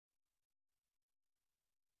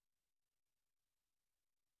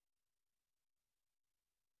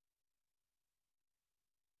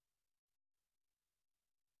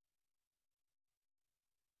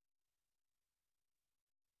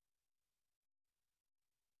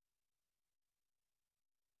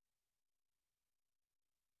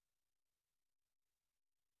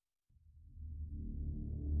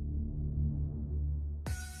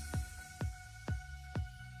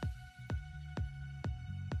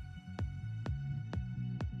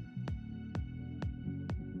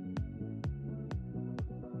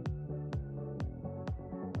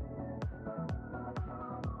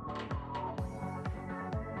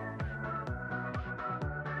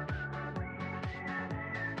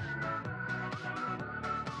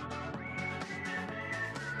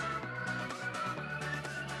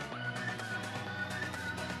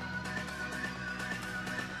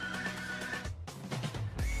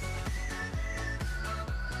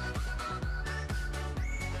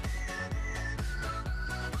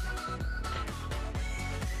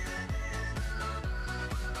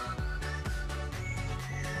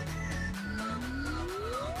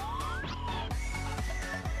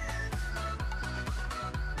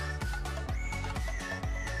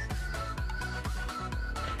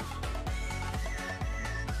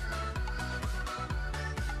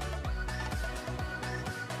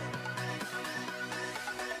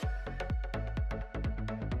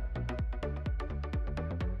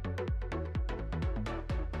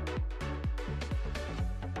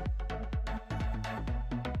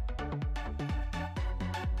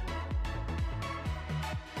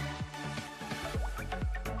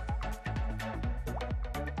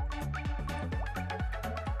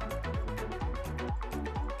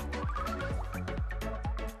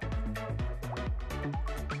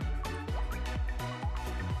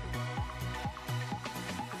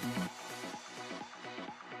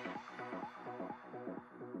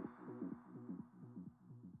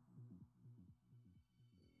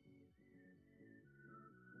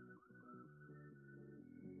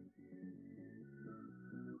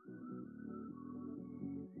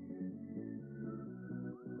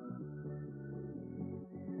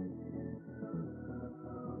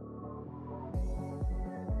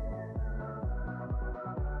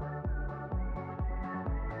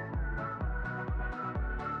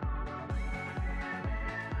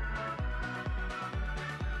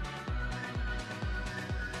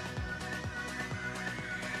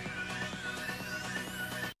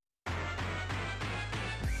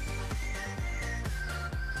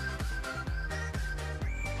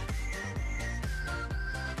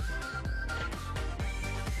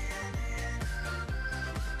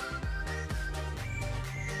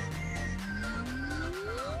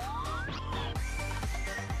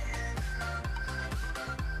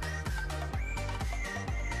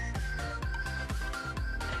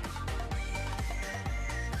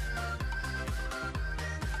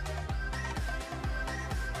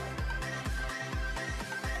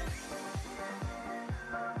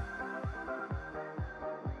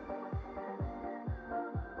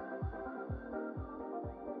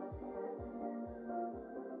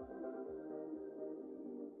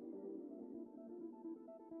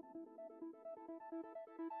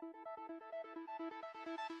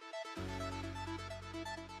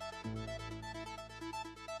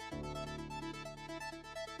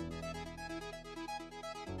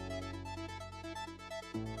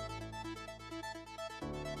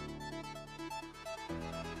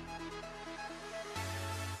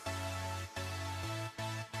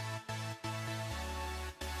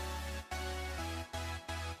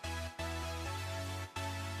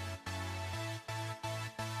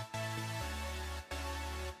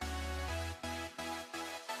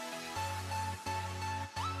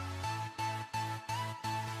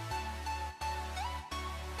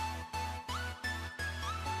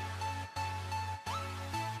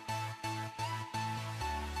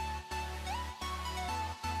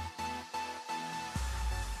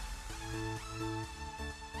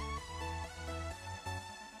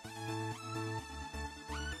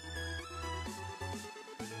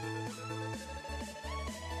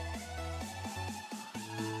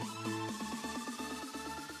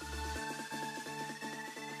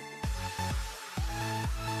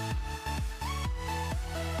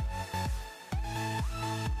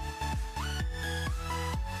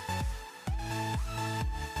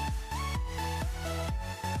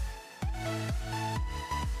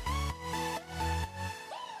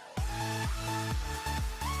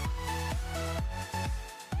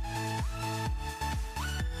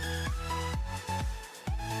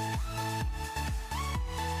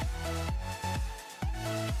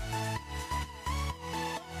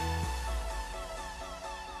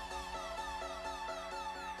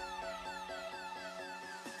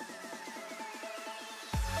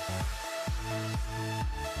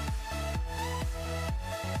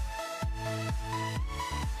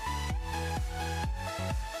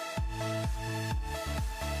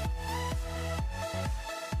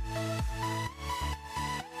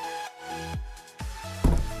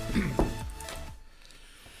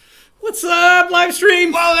What's up, live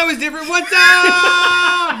stream? Whoa, that was different. What's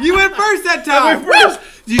up? You went first that time. I went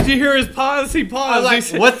first. Did you hear his pause? He paused. I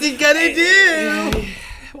was like, what's he gonna do?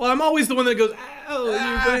 Well, I'm always the one that goes, oh, you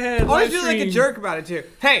go ahead. I always live feel like a stream. jerk about it too.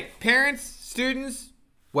 Hey, parents, students,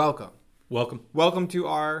 welcome. Welcome. Welcome to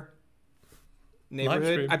our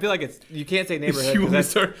neighborhood. stream. I feel like you can't say neighborhood. When we That's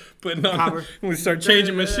start putting on, when we start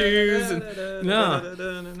changing my shoes, and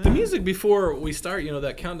the music before we start,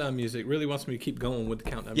 that countdown music really wants me to keep going with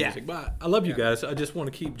the countdown music. But I love you guys. I just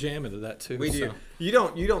want to keep jamming to that too. We do. You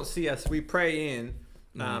don't see us. We pray in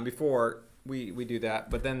before we do that,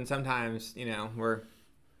 but then sometimes we're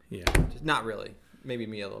just not really. Maybe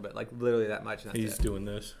me a little bit, like literally that much. And that's He's doing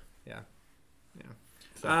this. Yeah.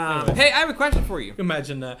 So, hey, I have a question for you.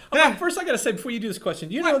 Imagine that. Oh, first, I gotta say before you do this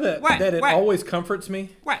question, you know that it always comforts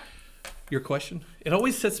me. What? Your question? It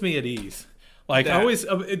always sets me at ease. Like I always,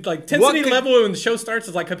 intensity level when the show starts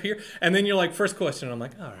is like up here, and then you're like, first question, I'm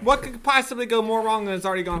like, all right. What could possibly go more wrong than it's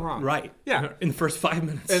already gone wrong? Right. Yeah. In the first 5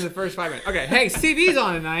 minutes. In the first 5 minutes. Okay. Hey, CB's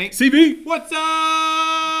on tonight. CB. What's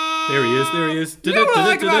up? There he is. There he is. You know what I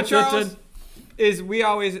like about Charles? Is we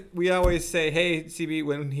always say, hey, CB,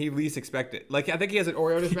 when he least expect it. Like, I think he has an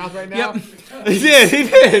Oreo in his mouth right now. Yep. He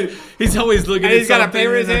did. He's always looking at he's got a something,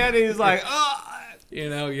 paper in his hand, and he's like, but he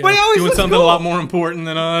always doing something cool. a lot more important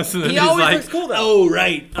than us. And He he's always like, looks cool, though. oh,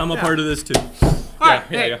 right. I'm a part of this, too. All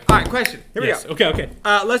right, all right, question. Here we go. Okay.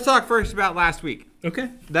 Let's talk first about last week. Okay.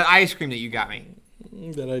 That ice cream that you got me.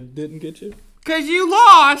 That I didn't get you? Because you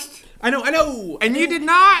lost. I know. And you did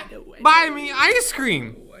not buy me ice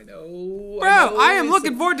cream. I know. Bro, I am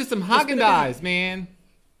looking forward to some Haagen-Dazs, man.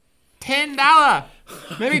 $10,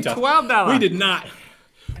 maybe $12.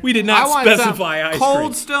 We did not specify ice cream.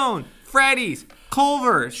 Cold Stone, Freddy's,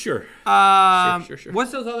 Culver's. Sure. Sure.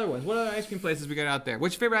 What's those other ones? What other ice cream places we got out there?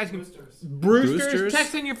 What's your favorite ice cream? Brewster's.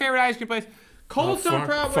 Text in your favorite ice cream place. Cold Stone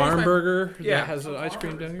probably. Farm Burger. Yeah. That has an ice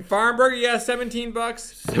cream down here. Farm Burger, yeah, $17.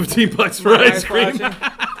 $17 for ice cream.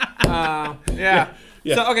 Yeah.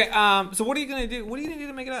 So okay, so what are you gonna do? What are you gonna do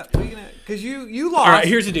to make it up? Because you lost. All right,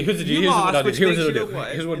 here's the deal. Here's what I'll do.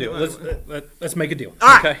 Here's what I'll do. Let's make a deal. All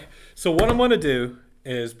right. Okay. So what I'm gonna do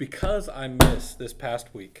is, because I missed this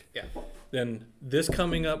past week. Yeah. Then this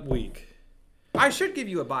coming up week. I should give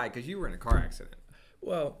you a bye because you were in a car accident.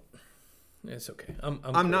 Well, it's okay.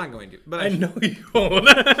 I'm not going to, but I know you won't.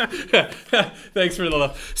 Thanks for the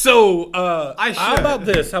love. So, how about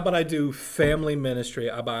this? How about I do family ministry?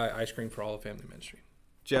 I buy ice cream for all of family ministry.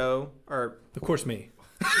 Joe, or of course me.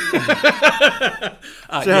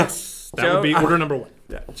 Yes, that would be order number one.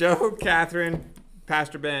 Yeah. Joe, Catherine,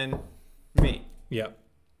 Pastor Ben, me. Yeah.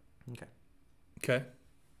 Okay.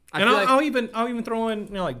 And I'll even throw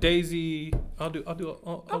in like Daisy. I'll do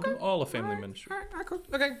all of family ministry. All right, cool.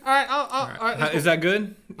 Okay. All right. All right. Is that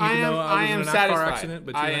good? I am satisfied. Car accident,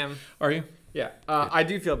 but I am. Are you? Yeah. I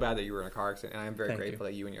do feel bad that you were in a car accident, and I am very grateful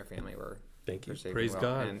that you and your family were. Thank you. Safe Praise and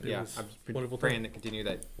well. God. And yeah, I'm wonderful praying to continue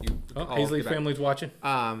that you. Hazley family's watching.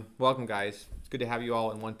 Welcome, guys. It's good to have you all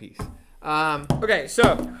in one piece. Okay,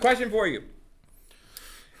 so question for you: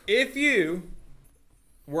 if you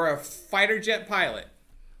were a fighter jet pilot,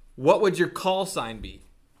 what would your call sign be?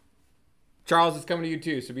 Charles, it's coming to you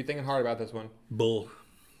too, so be thinking hard about this one. Bull.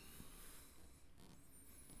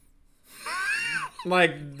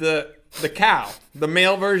 Like the cow, the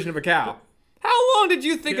male version of a cow. How long did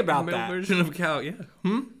you think about that? Male version of a cow, yeah.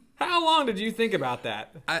 How long did you think about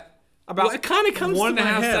that? It kind of comes 1.5 to my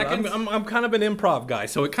head. seconds. I'm kind of an improv guy,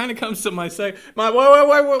 so it kind of comes to my say. Why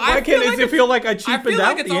can't it feel like I cheapened out? I feel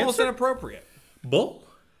like it's the almost answer? inappropriate. Bull.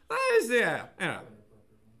 That is, yeah.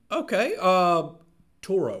 Okay.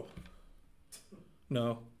 Toro.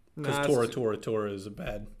 No. Because Tora is a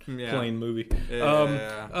bad plain movie.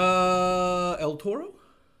 Yeah. El Toro?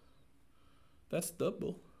 That's the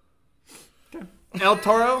bull. El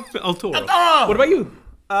Toro? El Toro. What about you?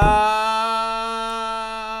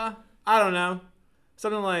 I don't know.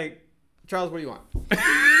 Something like, Charles, what do you want?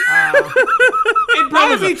 It'd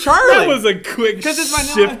probably be Charlie. That was a quick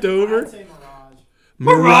shift over. I'd say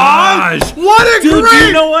Mirage. Mirage! What a Dude, great! do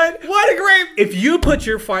you know what? What a great! If you put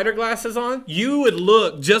your fighter glasses on, you would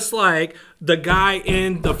look just like the guy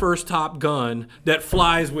in the first Top Gun that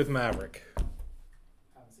flies with Maverick. I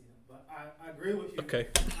haven't seen it, but I agree with you. Okay.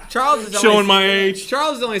 Charles is Showing my age.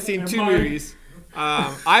 Charles has only seen 2 movies.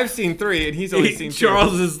 I've seen 3, and he's only seen 2.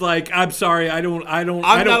 Charles is like, I'm sorry, I don't. I'm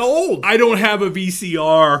not old. I don't have a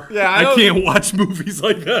VCR. Yeah, I can't watch movies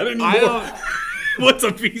like that anymore. I don't. What's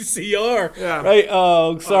a VCR? Yeah. Right.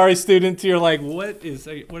 Oh, sorry, students. You're like, what are they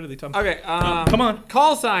talking about? Okay. Come on.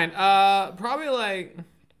 Call sign. Probably like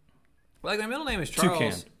my middle name is Charles.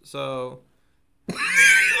 Toucan. So it's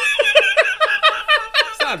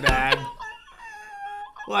not bad.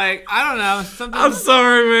 Like, I don't know, something. I'm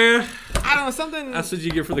sorry, man. I don't know, something. That's what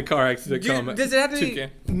you get for the car accident comment. Does it have to be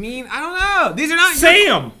Toucan. mean? I don't know. These are not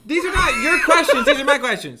Sam! These are not your questions. These are my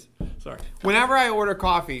questions. Sorry. Whenever I order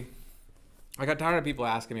coffee, I got tired of people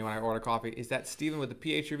asking me when I order coffee, is that Stephen with the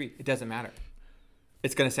PH or V? It doesn't matter.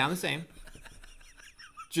 It's gonna sound the same.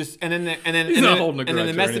 Just and then they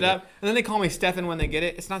mess it up, and then they call me Stephen when they get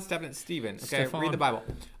it. It's not Stephen, it's Stephen. Okay, Stefan. Read the Bible.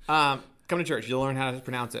 Come to church. You'll learn how to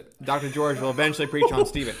pronounce it. Dr. George will eventually preach on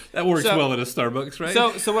Stephen. That works well at a Starbucks, right?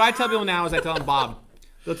 So what I tell people now is I tell them Bob.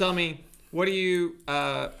 They'll tell me, what do you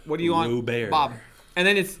want, Bear. Bob? And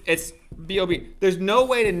then it's B-O-B. There's no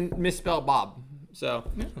way to misspell Bob. So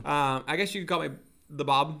I guess you could call me the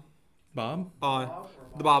Bob. Bob?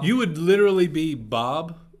 The Bob. You would literally be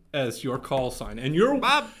Bob as your call sign. And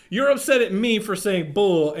Bob. You're upset at me for saying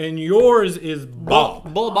bull, and yours is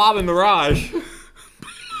Bob. Bull Bob in Mirage.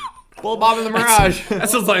 Bull Bob in the Mirage. That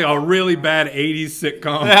sounds like a really bad 80s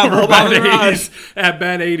sitcom. Yeah, or Bull Bob in the Mirage.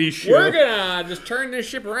 bad 80s show. We're gonna just turn this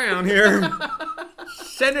ship around here.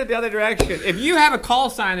 Send it the other direction. If you have a call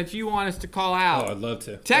sign that you want us to call out, I'd love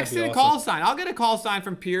to. text That'd in be a call awesome. sign. I'll get a call sign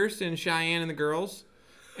from Pierce and Cheyenne and the girls.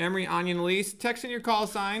 Emery, Anya, and Elise. Text in your call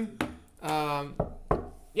sign.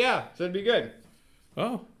 Yeah, so it'd be good.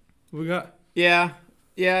 Oh, we got... Yeah.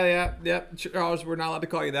 Charles, we're not allowed to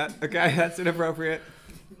call you that. Okay, that's inappropriate.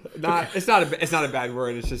 It's not a bad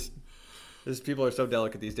word. It's just people are so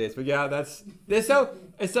delicate these days. But yeah, it's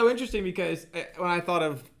so interesting because when I thought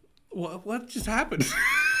of What just happened?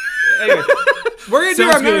 anyways, we're gonna do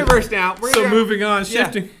our Sounds memory good. verse now. Moving on,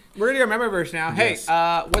 shifting. We're gonna do our memory verse now. Yes.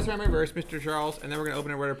 Hey, what's our memory verse, Mr. Charles? And then we're gonna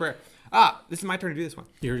open a word of prayer. This is my turn to do this one.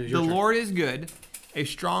 Your The turn. Lord is good, a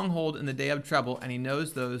stronghold in the day of trouble, and He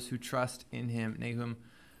knows those who trust in Him. Nahum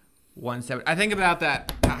 1:7. I think about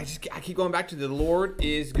that. I keep going back to the Lord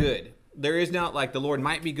is good. There is not like the Lord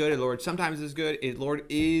might be good, the Lord sometimes is good. The Lord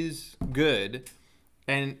is good.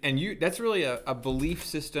 And you that's really a belief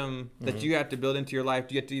system that you have to build into your life.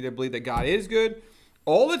 You have to either believe that God is good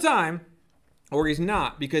all the time or He's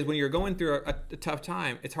not. Because when you're going through a tough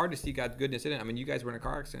time, it's hard to see God's goodness in it. I mean, you guys were in a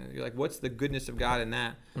car accident. You're like, what's the goodness of God in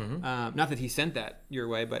that? Not that He sent that your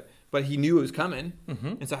way, but He knew it was coming.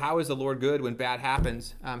 And so how is the Lord good when bad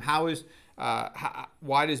happens?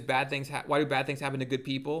 Why do bad things happen to good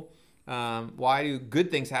people? Why do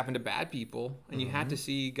good things happen to bad people? And you have to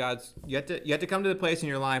see God's. You have to come to the place in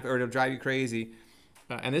your life, or it'll drive you crazy.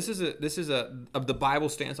 And this is the Bible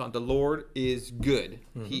stance on the Lord is good.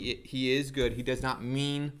 He is good. He does not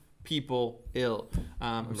mean people ill.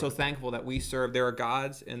 I'm so thankful that we serve. There are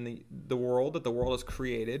gods in the world that the world has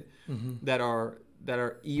created that are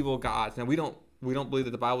evil gods. Now we don't believe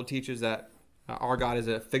that the Bible teaches that our God is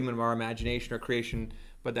a figment of our imagination or creation,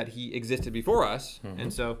 but that He existed before us.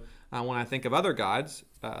 And so when I think of other gods,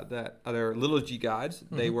 that other little g gods,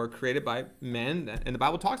 they were created by men, and the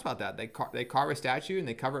Bible talks about that. They carve a statue and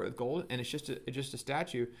they cover it with gold, and it's just a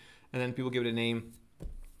statue, and then people give it a name,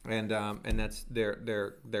 and that's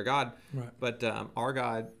their God. Right. But our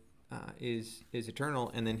God is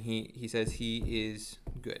eternal, and then He says He is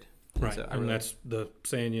good. Right, so and that's the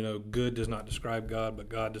saying, good does not describe God, but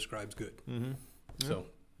God describes good. So,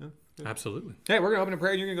 absolutely. Hey, we're gonna open a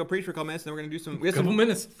prayer. And you're gonna go preach for a couple minutes, and then we're gonna do some. Couple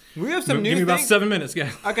minutes. We have some new. Give me about things. 7 minutes,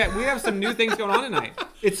 guys. Okay, we have some new things going on tonight.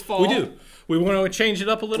 It's fall. We do. We want to change it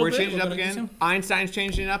up a little bit. We're changing it up gonna get again. Einstein's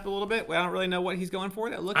changing it up a little bit. We don't really know what he's going for.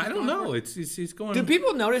 I don't know. He's going. Do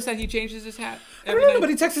people notice that he changes his hat? I don't know.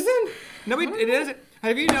 Nobody texts us in. Nobody. It isn't.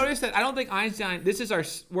 Have you noticed that? I don't think Einstein.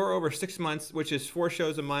 We're over 6 months, which is 4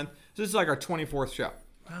 shows a month. So this is like our 24th show.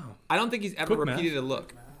 Wow. I don't think he's ever Quick repeated math. a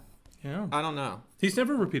look. Yeah. I don't know. He's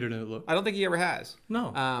never repeated a look. I don't think he ever has.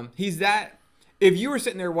 No. He's that. If you were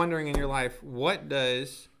sitting there wondering in your life,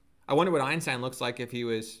 I wonder what Einstein looks like if he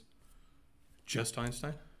was. Just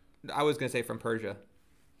Einstein? I was gonna say from Persia.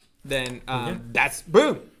 Then Yeah. that's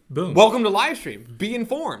boom. Boom. Welcome to live stream. Be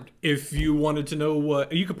informed. If you wanted to know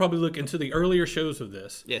you could probably look into the earlier shows of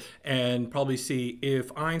this. Yes. And probably see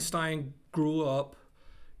if Einstein grew up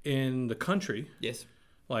in the country. Yes.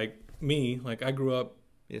 Like me, like I grew up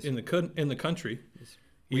Yes. in the country. Yes.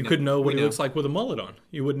 You could know what We he know. looks like with a mullet on.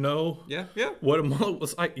 You would know Yeah. what a mullet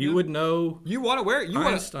was like. You would know You want to wear it? You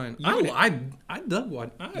want Einstein. to? I dug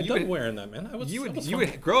one. I dug wearing that, man. That was You that was would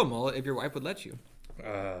fun. grow a mullet if your wife would let you.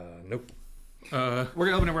 Nope. We're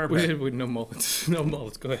gonna open a word of prayer. We no mullets. No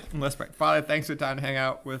mullets. Go ahead. Let's pray. Father, thanks for the time to hang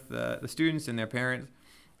out with the students and their parents.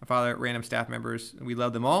 Father, random staff members, we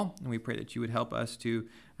love them all, and we pray that you would help us to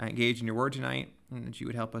engage in your word tonight, and that you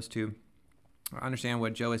would help us to understand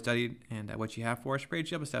what Joe has studied and what you have for us. Pray that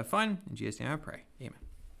you help us to have fun. In Jesus' name I pray. Amen.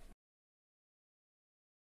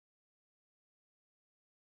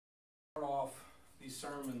 Start off these these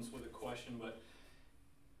sermons with a question, but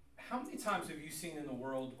how many times have you seen in the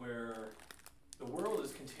world where the world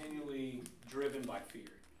is continually driven by fear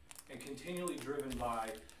and continually driven by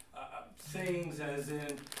things as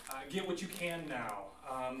in get what you can now,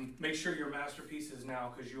 make sure your masterpiece is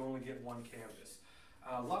now because you only get one canvas.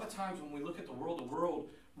 A lot of times when we look at the world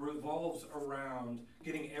revolves around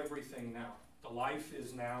getting everything now. The life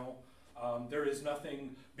is now. There is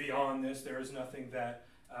nothing beyond this. There is nothing that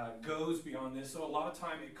goes beyond this. So a lot of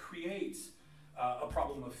time it creates a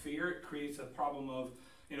problem of fear. It creates a problem of,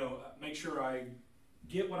 make sure I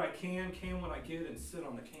get what I can what I get, and sit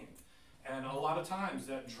on the can. And a lot of times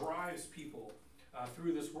that drives people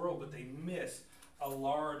through this world, but they miss a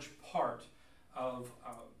large part of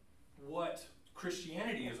what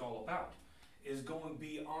Christianity is all about, is going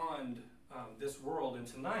beyond this world. And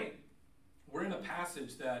tonight, we're in a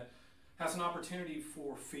passage that has an opportunity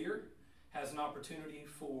for fear, has an opportunity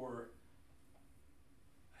for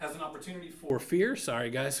fear. Sorry,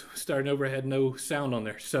 guys, starting over, I had no sound on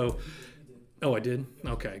there. So, oh, I did?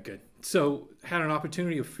 Okay, good. So, had an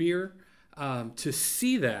opportunity of fear to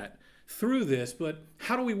see that through this, but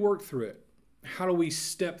how do we work through it? How do we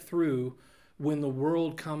step through when the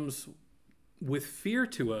world comes with fear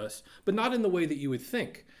to us, but not in the way that you would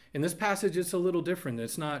think? In this passage, it's a little different.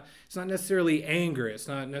 It's not necessarily anger. It's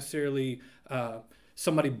not necessarily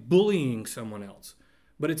somebody bullying someone else,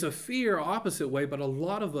 but it's a fear opposite way. But a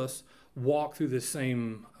lot of us walk through the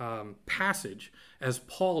same passage as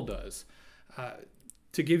Paul does.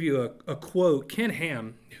 To give you a quote, Ken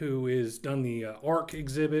Ham, who has done the Ark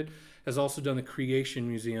exhibit, has also done the Creation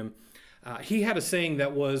Museum. He had a saying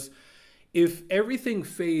that was, if everything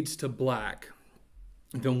fades to black,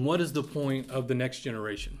 then what is the point of the next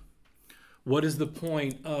generation? What is the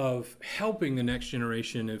point of helping the next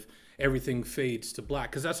generation if everything fades to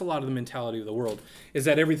black? Because that's a lot of the mentality of the world, is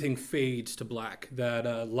that everything fades to black,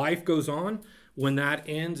 that life goes on. When that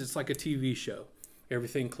ends, it's like a TV show.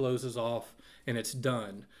 Everything closes off and it's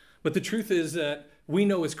done. But the truth is that we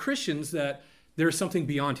know as Christians that there is something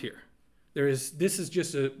beyond here.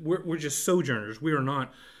 We're just sojourners. We are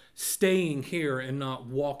not staying here and not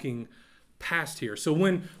walking past here. So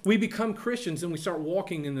when we become Christians and we start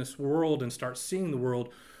walking in this world and start seeing the world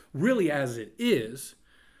really as it is,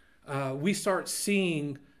 we start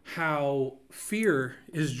seeing how fear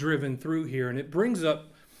is driven through here. And it brings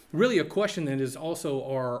up really a question that is also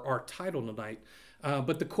our title tonight.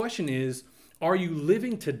 But the question is, are you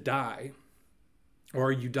living to die, or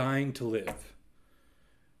are you dying to live?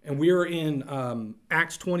 And we are in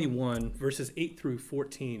Acts 21, verses 8 through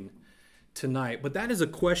 14 tonight. But that is a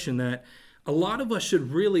question that a lot of us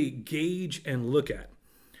should really gauge and look at.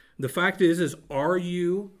 The fact is are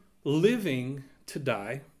you living to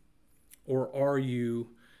die, or are you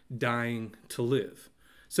dying to live?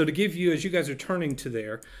 So to give you, as you guys are turning to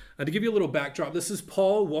there, to give you a little backdrop, this is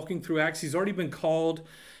Paul walking through Acts. He's already been called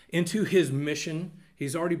into his mission.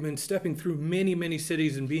 He's already been stepping through many, many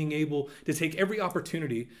cities and being able to take every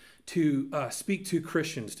opportunity to speak to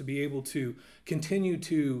Christians, to be able to continue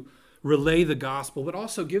to relay the gospel, but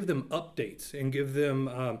also give them updates and give them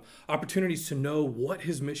opportunities to know what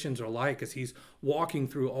his missions are like as he's walking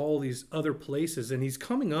through all these other places. And he's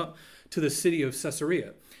coming up to the city of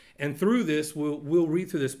Caesarea. And through this, we'll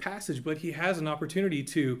read through this passage, but he has an opportunity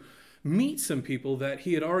to meet some people that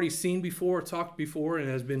he had already seen before, talked before, and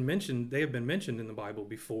they have been mentioned in the Bible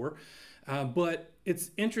before. But it's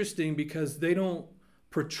interesting because they don't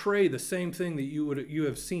portray the same thing that you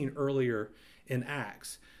have seen earlier in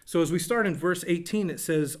Acts. So as we start in verse 18, it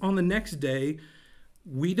says, "On the next day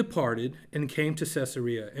we departed and came to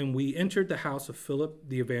Caesarea, and we entered the house of Philip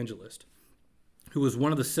the evangelist, who was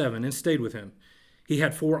one of the 7, and stayed with him. He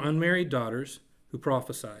had 4 unmarried daughters who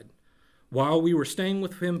prophesied. While we were staying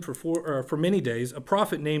with him for many days, a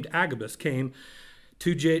prophet named Agabus came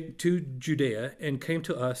to Judea and came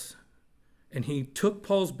to us. And he took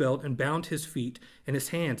Paul's belt and bound his feet and his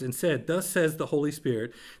hands and said, 'Thus says the Holy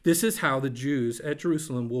Spirit, this is how the Jews at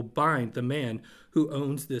Jerusalem will bind the man who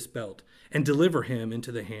owns this belt and deliver him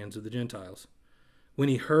into the hands of the Gentiles.' When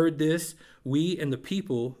he heard this, we and the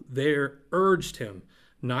people there urged him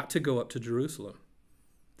not to go up to Jerusalem.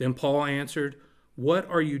 Then Paul answered, 'What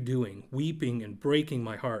are you doing, weeping and breaking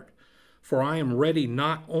my heart? For I am ready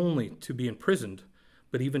not only to be imprisoned,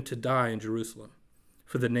 but even to die in Jerusalem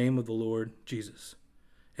for the name of the Lord Jesus.'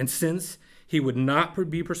 And since he would not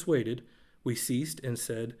be persuaded, we ceased and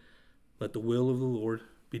said, 'Let the will of the Lord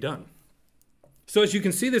be done.'" So as you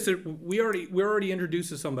can see this, we're already introduced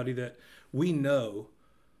to somebody that we know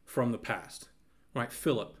from the past, right?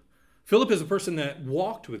 Philip. Philip is a person that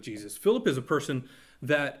walked with Jesus. Philip is a person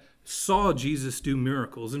that saw Jesus do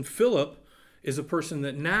miracles. And Philip is a person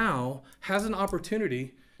that now has an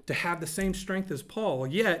opportunity to have the same strength as Paul,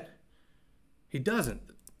 yet he doesn't.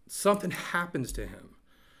 Something happens to him.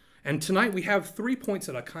 And tonight we have 3 points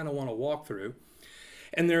that I kind of want to walk through.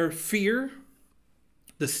 And they're fear,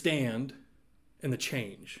 the stand, and the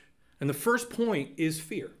change. And the first point is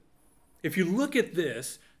fear. If you look at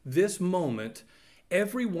this moment,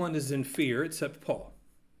 everyone is in fear except Paul.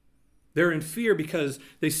 They're in fear because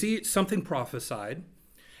they see something prophesied,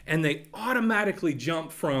 and they automatically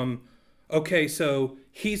jump from, okay, so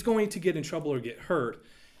he's going to get in trouble or get hurt.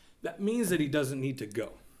 That means that he doesn't need to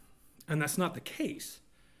go. And that's not the case.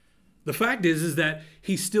 The fact is that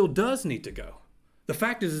he still does need to go. The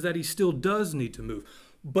fact is that he still does need to move.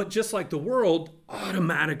 But just like the world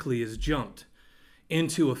automatically is jumped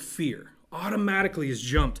into a fear, automatically is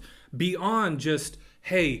jumped beyond just,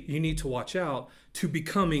 hey, you need to watch out, to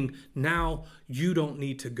becoming, now you don't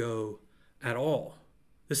need to go at all.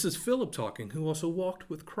 This is Philip talking, who also walked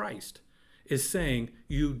with Christ, is saying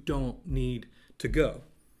you don't need to go.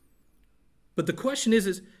 But the question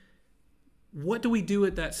is what do we do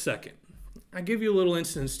at that second? I give you a little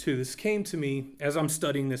instance too. This came to me as I'm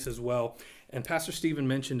studying this as well, and Pastor Stephen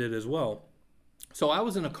mentioned it as well. So I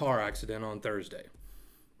was in a car accident on Thursday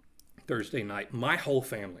night. My whole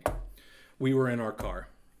family, we were in our car.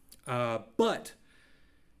 But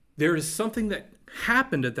there is something that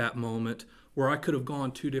happened at that moment where I could have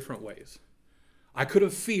gone 2 different ways. I could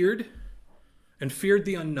have feared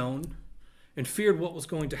the unknown, and feared what was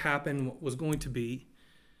going to happen, what was going to be.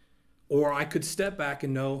 Or I could step back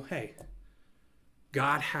and know, hey,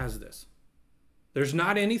 God has this. There's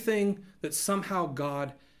not anything that somehow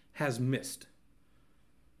God has missed.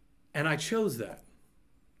 And I chose that.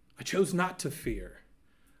 I chose not to fear.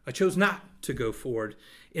 I chose not to go forward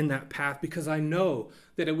in that path because I know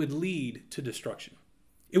that it would lead to destruction.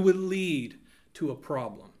 It would lead to a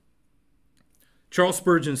problem. Charles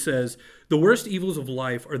Spurgeon says, "The worst evils of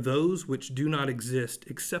life are those which do not exist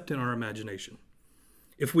except in our imagination.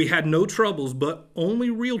 If we had no troubles, but only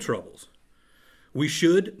real troubles, we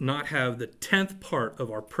should not have the 10th part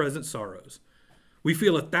of our present sorrows. We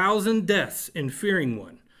feel 1,000 deaths in fearing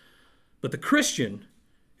one, but the Christian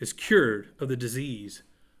is cured of the disease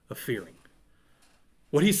of fearing."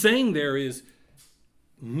 What he's saying there is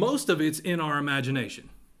most of it's in our imagination.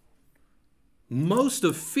 Most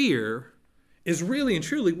of fear is really and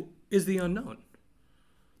truly is the unknown.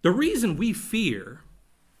 The reason we fear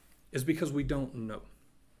is because we don't know.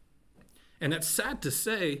 And that's sad to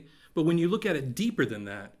say, but when you look at it deeper than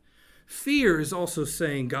that, fear is also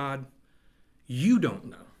saying, God, you don't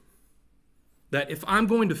know. That if I'm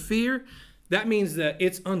going to fear, that means that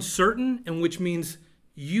it's uncertain, and which means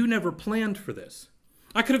you never planned for this.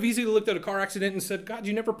 I could have easily looked at a car accident and said, God,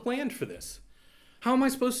 you never planned for this. How am I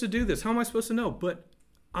supposed to do this? How am I supposed to know? But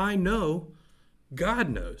I know God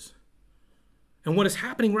knows. And what is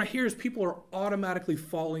happening right here is people are automatically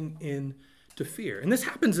falling into fear. And this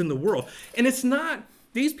happens in the world. And it's not,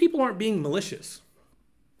 these people aren't being malicious.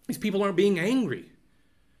 These people aren't being angry,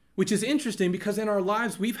 which is interesting because in our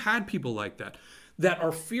lives, we've had people like that, that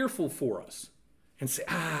are fearful for us and say,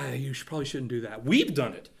 you probably shouldn't do that. We've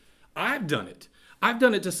done it. I've done it. I've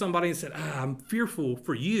done it to somebody and said, I'm fearful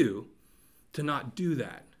for you to not do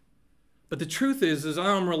that. But the truth is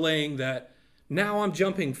I'm relaying that now I'm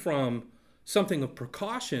jumping from something of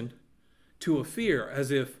precaution to a fear,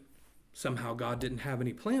 as if somehow God didn't have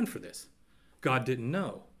any plan for this. God didn't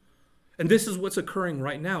know. And this is what's occurring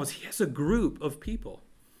right now, is he has a group of people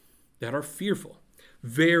that are fearful,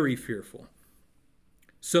 very fearful.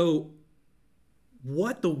 So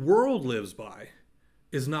what the world lives by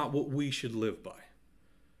is not what we should live by.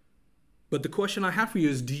 But the question I have for you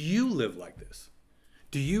is, do you live like this?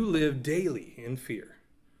 Do you live daily in fear?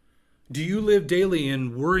 Do you live daily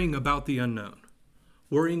in worrying about the unknown,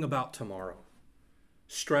 worrying about tomorrow,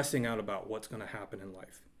 stressing out about what's going to happen in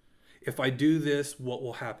life? If I do this, what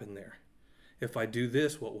will happen there? If I do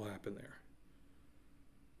this, what will happen there?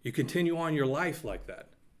 You continue on your life like that.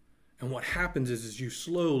 And what happens is you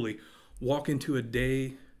slowly walk into a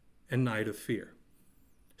day and night of fear.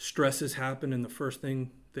 Stresses happen, and the first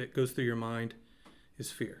thing that goes through your mind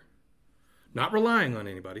is fear. Not relying on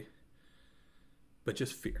anybody, but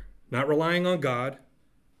just fear. Not relying on God,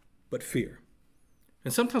 but fear.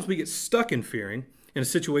 And sometimes we get stuck in fearing in a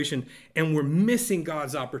situation and we're missing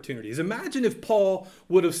God's opportunities. Imagine if Paul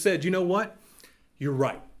would have said, you know what? You're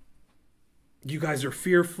right. You guys are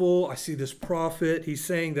fearful. I see this prophet. He's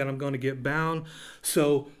saying that I'm going to get bound.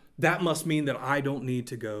 So that must mean that I don't need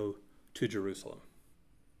to go to Jerusalem.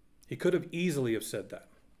 He could have easily have said that.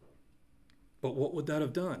 But what would that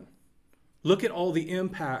have done? Look at all the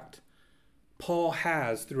impact Paul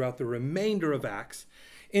has throughout the remainder of Acts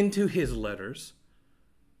into his letters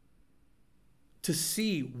to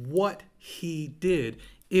see what he did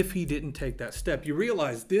if he didn't take that step. You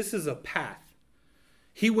realize this is a path.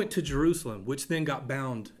 He went to Jerusalem, which then got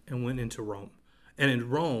bound and went into Rome. And in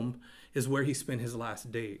Rome is where he spent his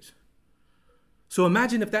last days. So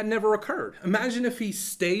imagine if that never occurred. Imagine if he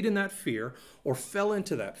stayed in that fear or fell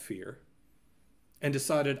into that fear and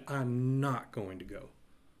decided, I'm not going to go.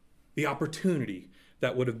 The opportunity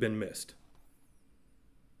that would have been missed.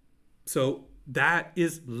 So that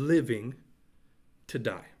is living to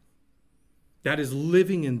die. That is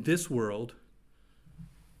living in this world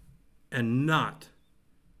and not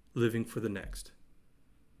living for the next.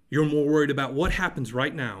 You're more worried about what happens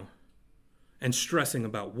right now and stressing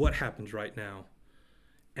about what happens right now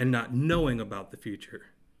and not knowing about the future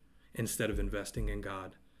instead of investing in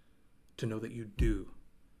God to know that you do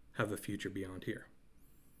have a future beyond here.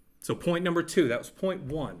 So point number 2, that was point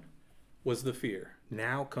 1, was the fear.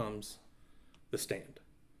 Now comes the stand.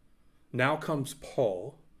 Now comes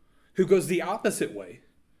Paul, who goes the opposite way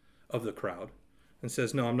of the crowd and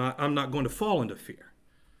says, no, I'm not going to fall into fear.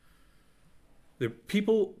 The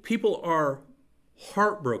people are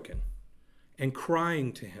heartbroken and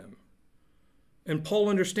crying to him. And Paul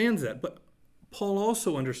understands that, but Paul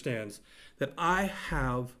also understands that I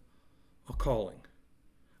have a calling.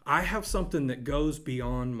 I have something that goes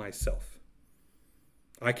beyond myself.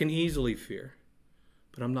 I can easily fear,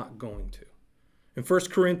 but I'm not going to. In 1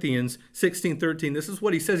 Corinthians 16:13, this is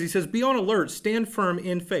what he says. He says, be on alert, stand firm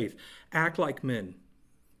in faith, act like men,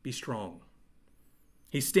 be strong.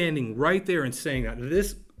 He's standing right there and saying that.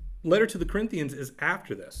 This letter to the Corinthians is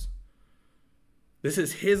after this. This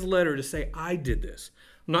is his letter to say, I did this.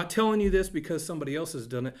 I'm not telling you this because somebody else has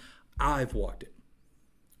done it. I've walked it.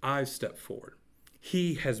 I've stepped forward.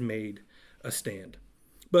 He has made a stand.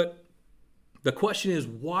 But the question is,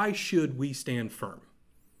 why should we stand firm?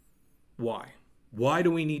 Why? Why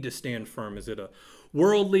do we need to stand firm? Is it a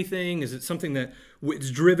worldly thing? Is it something that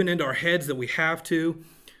is driven into our heads that we have to?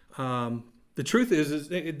 The truth is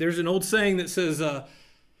there's an old saying that says,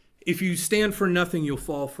 if you stand for nothing, you'll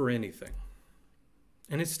fall for anything.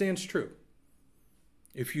 And it stands true.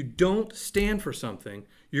 If you don't stand for something,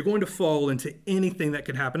 you're going to fall into anything that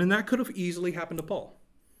could happen. And that could have easily happened to Paul.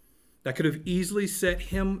 That could have easily set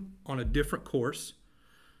him on a different course,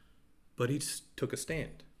 but he took a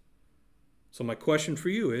stand. So my question for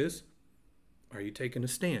you is, are you taking a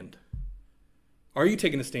stand? Are you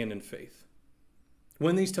taking a stand in faith?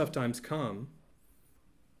 When these tough times come,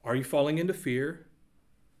 are you falling into fear,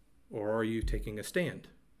 or are you taking a stand?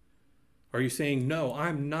 Are you saying, no,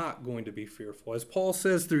 I'm not going to be fearful? As Paul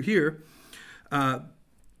says through here,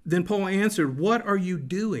 then Paul answered, what are you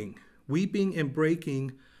doing, weeping and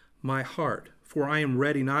breaking my heart? For I am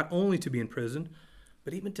ready not only to be in prison,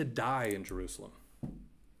 but even to die in Jerusalem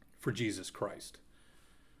for Jesus Christ.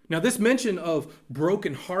 Now, this mention of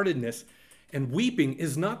brokenheartedness and weeping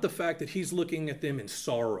is not the fact that he's looking at them in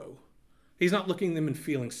sorrow. He's not looking at them and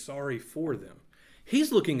feeling sorry for them.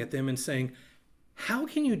 He's looking at them and saying, how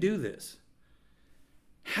can you do this?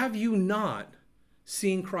 Have you not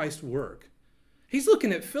seen Christ work? He's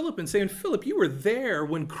looking at Philip and saying, Philip, you were there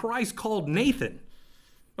when Christ called Nathanael.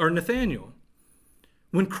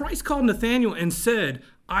 When Christ called Nathanael and said,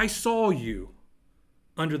 I saw you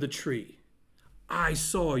under the tree. I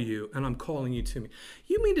saw you and I'm calling you to me.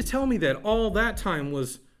 You mean to tell me that all that time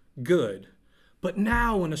was good, but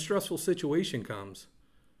now when a stressful situation comes,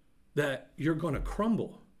 that you're going to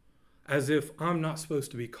crumble as if I'm not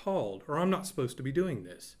supposed to be called or I'm not supposed to be doing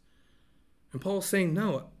this? And Paul's saying,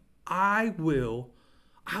 no, I will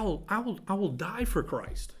die for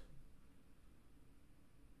Christ.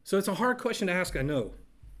 So it's a hard question to ask, I know,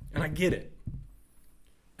 and I get it.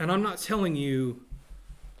 And I'm not telling you,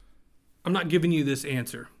 I'm not giving you this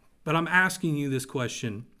answer, but I'm asking you this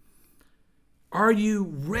question. Are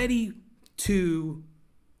you ready to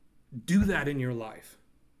do that in your life?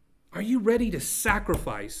 Are you ready to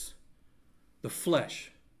sacrifice the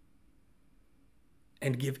flesh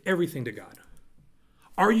and give everything to God?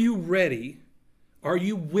 Are you ready? Are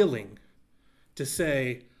you willing to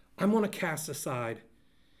say, I'm going to cast aside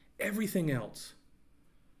everything else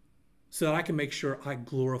so that I can make sure I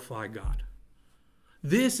glorify God?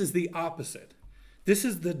 This is the opposite. This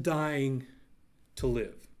is the dying to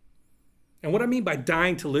live. And what I mean by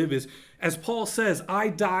dying to live is, as Paul says, I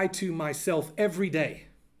die to myself every day.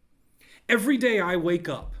 Every day I wake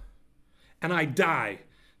up and I die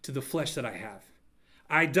to the flesh that I have.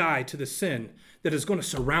 I die to the sin that is going to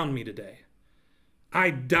surround me today. I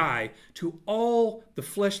die to all the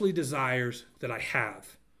fleshly desires that I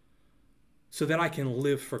have so that I can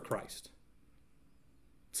live for Christ.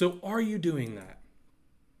 So are you doing that?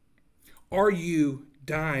 Are you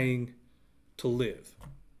dying to live?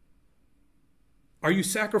 Are you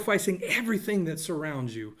sacrificing everything that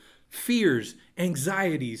surrounds you? Fears,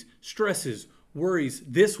 anxieties, stresses, worries,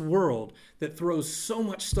 this world that throws so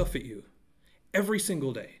much stuff at you every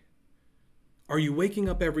single day. Are you waking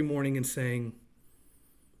up every morning and saying,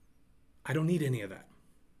 I don't need any of that.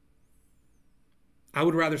 I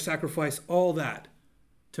would rather sacrifice all that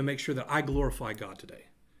to make sure that I glorify God today,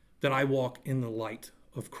 that I walk in the light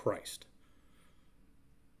of Christ.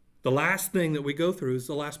 The last thing that we go through is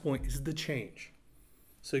the last point is the change.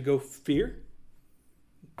 So you go fear,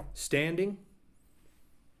 standing,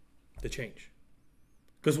 the change.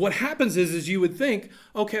 Because what happens is you would think,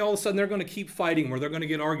 okay, all of a sudden they're going to keep fighting or they're going to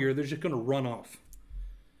get argued or they're just going to run off.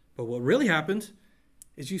 But what really happens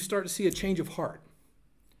is you start to see a change of heart.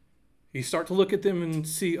 You start to look at them and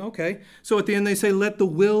see, okay. So at the end they say, let the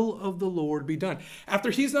will of the Lord be done.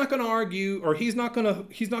 After he's not going to argue or he's not going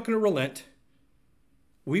to relent,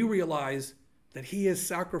 we realize that he is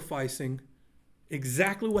sacrificing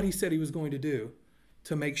exactly what he said he was going to do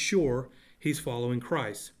to make sure he's following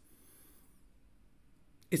Christ.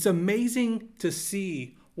 It's amazing to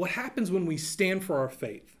see what happens when we stand for our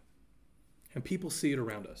faith and people see it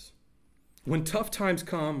around us. When tough times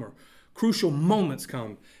come or crucial moments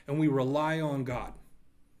come and we rely on God,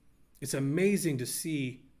 it's amazing to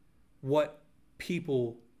see what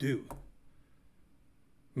people do.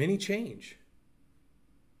 Many change.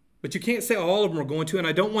 But you can't say all of them are going to, and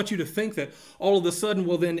I don't want you to think that all of a sudden,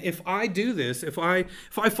 well then, if I do this, if I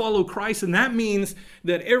follow Christ, and that means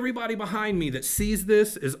that everybody behind me that sees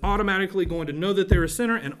this is automatically going to know that they're a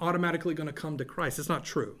sinner and automatically going to come to Christ. It's not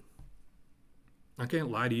true. I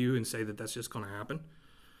can't lie to you and say that that's just going to happen.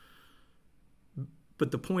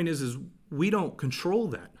 But the point is we don't control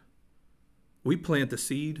that. We plant the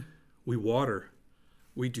seed, we water,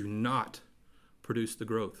 we do not produce the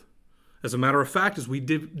growth. As a matter of fact, as we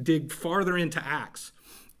dig farther into Acts,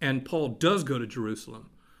 and Paul does go to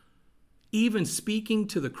Jerusalem, even speaking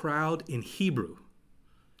to the crowd in Hebrew,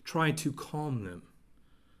 trying to calm them,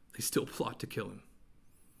 they still plot to kill him.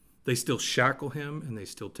 They still shackle him, and they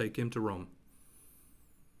still take him to Rome.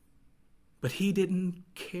 But he didn't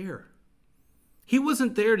care. He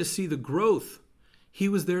wasn't there to see the growth. He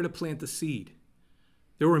was there to plant the seed.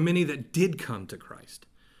 There were many that did come to Christ.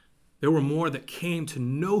 There were more that came to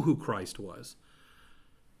know who Christ was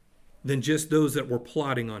than just those that were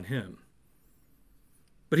plotting on him.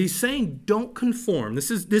 But he's saying, don't conform. This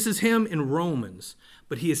is him in Romans,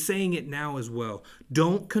 but he is saying it now as well.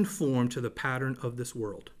 Don't conform to the pattern of this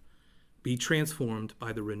world. Be transformed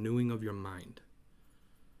by the renewing of your mind.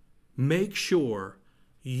 Make sure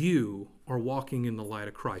you are walking in the light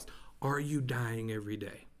of Christ. Are you dying every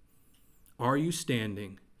day? Are you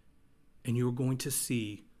standing and you're going to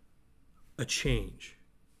see a change?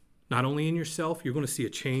 Not only in yourself, you're going to see a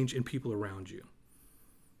change in people around you.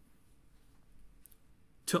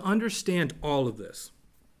 To understand all of this,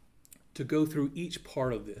 to go through each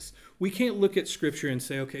part of this, we can't look at Scripture and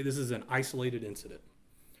say, okay, this is an isolated incident.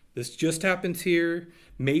 This just happens here,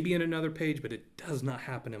 maybe in another page, but it does not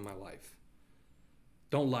happen in my life.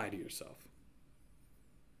 Don't lie to yourself.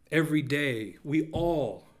 Every day, we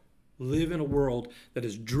all live in a world that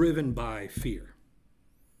is driven by fear.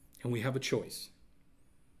 And we have a choice.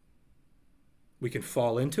 We can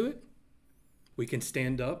fall into it, we can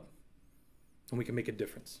stand up, and we can make a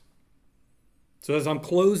difference. So as I'm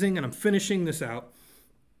closing and I'm finishing this out,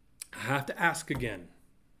 I have to ask again,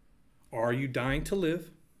 are you dying to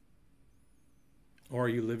live? Or are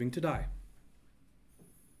you living to die?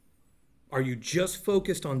 Are you just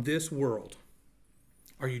focused on this world?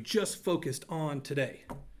 Are you just focused on today?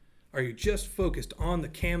 Are you just focused on the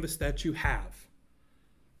canvas that you have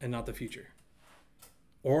and not the future?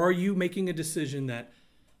 Or are you making a decision that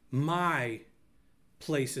my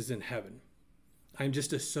place is in heaven? I'm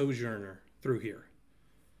just a sojourner through here.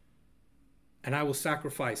 And I will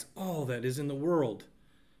sacrifice all that is in the world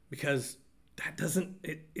because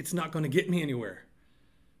it's not going to get me anywhere.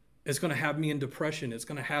 It's going to have me in depression. It's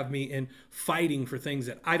going to have me in fighting for things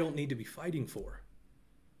that I don't need to be fighting for.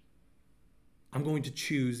 I'm going to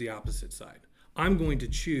choose the opposite side. I'm going to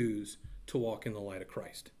choose to walk in the light of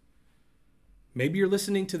Christ. Maybe you're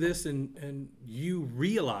listening to this and you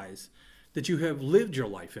realize that you have lived your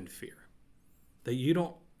life in fear, that you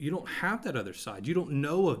don't have that other side. You don't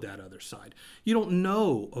know of that other side. You don't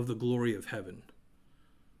know of the glory of heaven.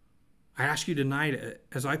 I ask you tonight,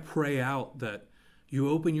 as I pray out, that you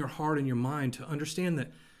open your heart and your mind to understand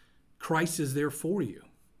that Christ is there for you.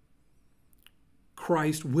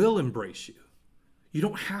 Christ will embrace you. You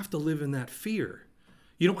don't have to live in that fear.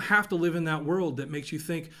 You don't have to live in that world that makes you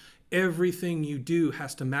think everything you do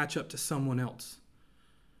has to match up to someone else.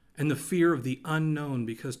 And the fear of the unknown,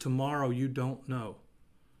 because tomorrow you don't know.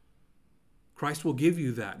 Christ will give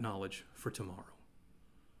you that knowledge for tomorrow.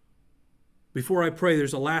 Before I pray,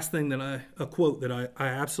 there's a last thing a quote that I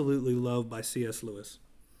absolutely love by C.S. Lewis.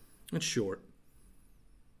 It's short,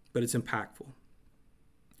 but it's impactful.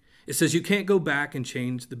 It says, you can't go back and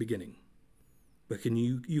change the beginning, but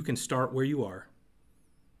you can start where you are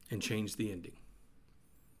and change the ending.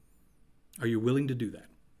 Are you willing to do that?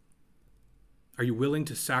 Are you willing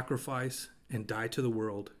to sacrifice and die to the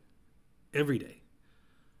world every day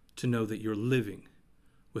to know that you're living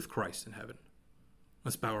with Christ in heaven?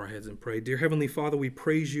 Let's bow our heads and pray. Dear Heavenly Father, we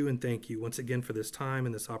praise you and thank you once again for this time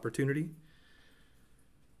and this opportunity.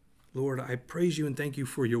 Lord, I praise you and thank you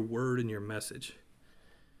for your word and your message.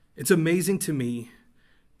 It's amazing to me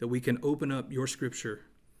that we can open up your scripture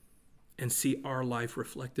and see our life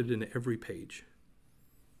reflected in every page.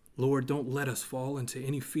 Lord, don't let us fall into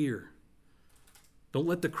any fear. Don't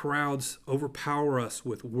let the crowds overpower us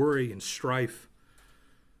with worry and strife.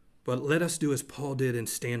 But let us do as Paul did and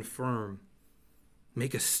stand firm.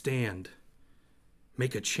 Make a stand.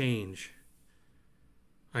 Make a change.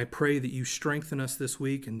 I pray that you strengthen us this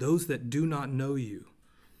week, and those that do not know you,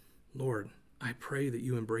 Lord, I pray that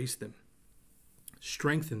you embrace them.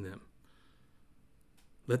 Strengthen them.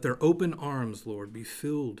 Let their open arms, Lord, be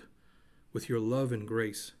filled with your love and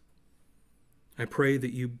grace. I pray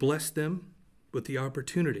that you bless them with the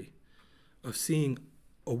opportunity of seeing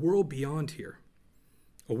a world beyond here,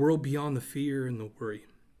 a world beyond the fear and the worry.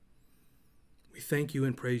 We thank you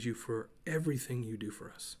and praise you for everything you do for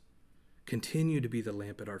us. Continue to be the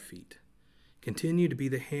lamp at our feet. Continue to be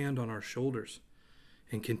the hand on our shoulders.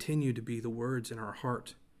 And continue to be the words in our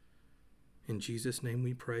heart. In Jesus' name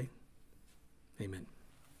we pray. Amen.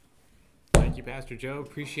 Thank you, Pastor Joe.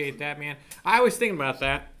 Appreciate that, man. I was thinking about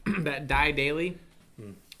that, that die daily.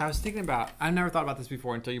 I was thinking about, I never thought about this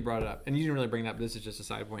before until you brought it up. And you didn't really bring it up. This is just a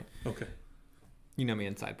side point. Okay. You know me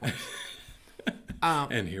in side points.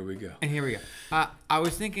 And here we go. I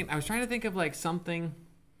was trying to think of like something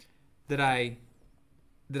that I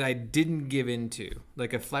didn't give into,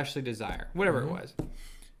 like a fleshly desire, whatever it was. I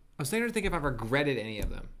was trying to think if I regretted any of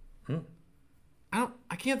them.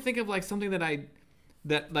 I can't think of like something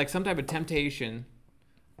that like some type of temptation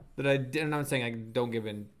that I did. I'm not saying I don't give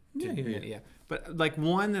in to, but like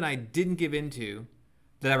one that I didn't give into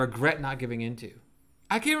that I regret not giving into.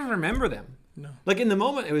 I can't even remember them. No. Like in the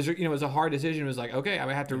moment, it was, it was a hard decision. It was like, okay,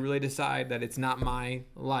 I have to really decide that it's not my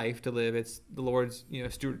life to live. It's the Lord's,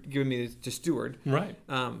 giving me to steward. Right.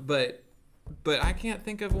 But I can't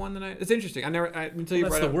think of one that it's interesting. Until you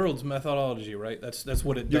that's brought the world's methodology, right? That's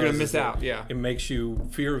what it does. You're gonna miss out. Yeah. It makes you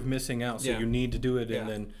fear of missing out, so you need to do it, and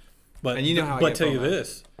then. But and you know how. But tell you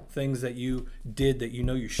this: things that you did that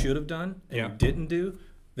you should have done and you didn't do,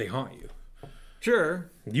 they haunt you. Sure.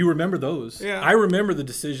 You remember those. Yeah. I remember the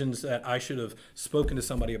decisions that I should have spoken to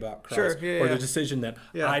somebody about Christ. Sure. Yeah, or the decision that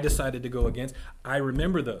I decided to go against. I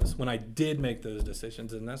remember those when I did make those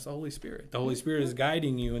decisions, and that's the Holy Spirit. The Holy Spirit is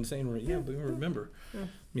guiding you and saying, but remember,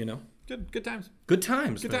 Good times. Good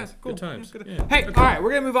times. Good man. times. Cool. Good times. Yeah. Hey, all right, we're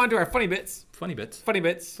going to move on to our funny bits. Funny bits. Funny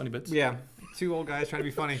bits. Funny bits. Yeah. Two old guys trying to be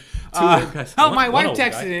funny. Two old guys. Oh, my wife old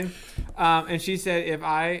texted guy. in, and she said if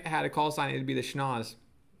I had a call sign, it would be the schnoz.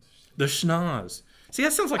 The schnoz. See,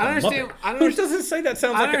 that sounds like a Muppet. I don't Who understand. doesn't say that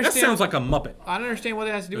sounds like that sounds like a Muppet? I don't understand what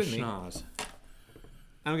that has to do The with me. schnoz.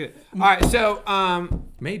 I don't get it. All right, so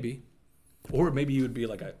Maybe. Or maybe you would be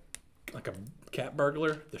like a cat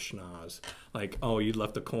burglar, the schnoz. Like, oh, you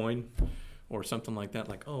left a coin or something like that.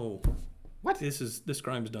 Like, oh, what? This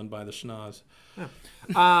crime's done by the schnoz. Oh.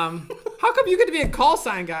 How come you get to be a call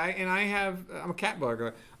sign guy and I'm a cat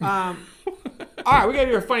burglar? All right, we got to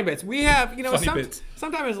do our funny bits. We have,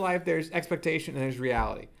 sometimes in life there's expectation and there's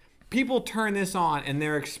reality. People turn this on and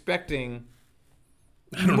they're expecting.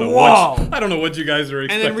 I don't know what you guys are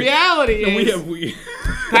expecting. And then reality is we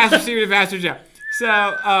Pastor Stephen and Pastor Jeff.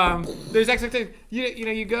 So there's expectation.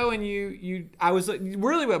 You go and I was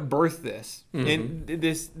really what birthed this. And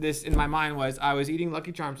this in my mind was I was eating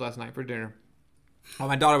Lucky Charms last night for dinner. Well,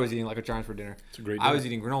 my daughter was eating Lucky Charms for dinner. It's a great I dinner. was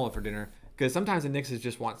eating granola for dinner. Because sometimes the Nixes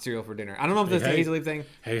just want cereal for dinner. I don't know if that's the Hazy Leaf thing.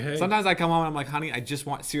 Hey. Sometimes I come home and I'm like, honey, I just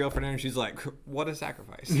want cereal for dinner. And she's like, what a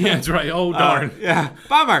sacrifice. Yeah, that's right. Oh, darn. Yeah,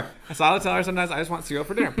 bummer. So I'll tell her sometimes I just want cereal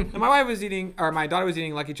for dinner. And my daughter was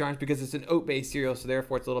eating Lucky Charms because it's an oat-based cereal, so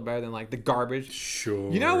therefore it's a little better than like the garbage.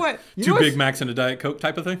 Sure. You know what? Two Big Macs and a Diet Coke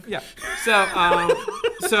type of thing? Yeah. So,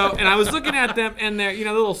 and I was looking at them and they're, the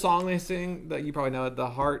little song they sing that you probably know, the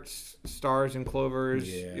hearts, stars, and clovers,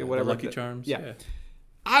 whatever. The Lucky Charms. Yeah.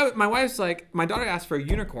 my wife's like, my daughter asked for a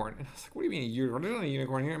unicorn. And I was like, what do you mean a unicorn? There's not a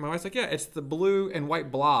unicorn here. And my wife's like, yeah, it's the blue and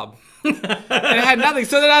white blob. And it had nothing.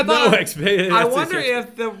 So then I thought, I wonder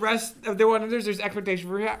if the rest of the one, there's expectation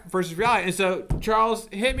versus reality. And so Charles,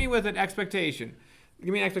 hit me with an expectation.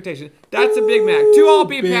 Give me an expectation. That's a Big Mac. 2 all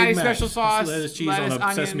beef patties, special sauce, lettuce, cheese on a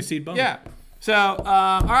onion. sesame seed bun. Yeah. So,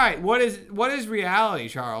 all right, what is reality,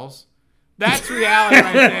 Charles? That's reality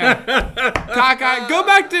right there. Cockeye,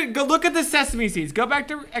 go look at the sesame seeds. Go back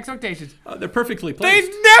to expectations. They're perfectly placed.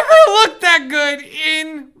 They've never looked that good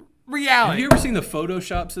in reality. Have you ever seen the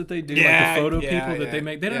Photoshops that they do? Like the photo people that they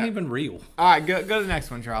make? They don't even real. All right, go to the next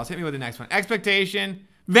one, Charles. Hit me with the next one. Expectation.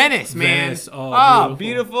 Venice, man. Venice. Oh,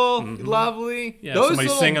 beautiful, lovely. Yeah, somebody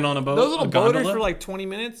singing on a boat. Those little boaters for like 20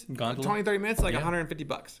 minutes, gondola? 20, 30 minutes, like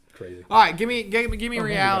 $150. Crazy. All right, give me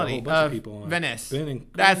reality of Venice.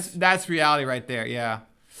 That's reality right there. Yeah.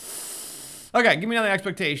 Okay, give me another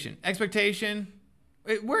expectation. Expectation.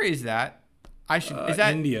 Where is that? Is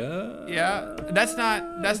that India? Yeah, that's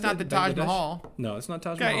not the Taj Mahal. No, it's not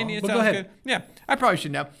Taj Mahal. Okay, India but sounds go ahead. good. Yeah, I probably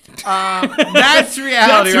should know. That's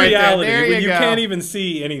reality right there. There you you go. can't even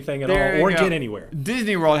see anything at all or get anywhere.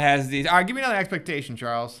 Disney World has these. All right, give me another expectation,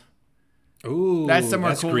 Charles. Ooh, that's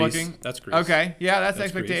somewhere cool Greece. looking. That's Greece. Okay, yeah, that's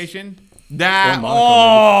expectation. Greece. That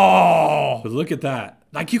But look at that.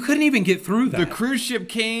 Like you couldn't even get through that. The cruise ship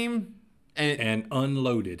came and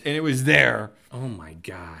unloaded, and it was there. Oh my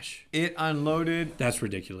gosh! It unloaded. That's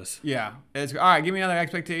ridiculous. Yeah. All right, give me another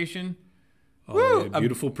expectation. Oh, yeah,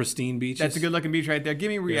 beautiful, pristine beaches. That's a good-looking beach right there. Give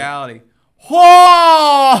me reality. Yeah.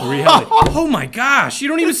 Whoa! Reality. Oh my gosh! You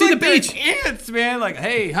don't even see the beach. Ants, man. Like,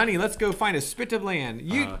 hey, honey, let's go find a spit of land.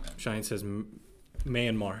 Cheyenne says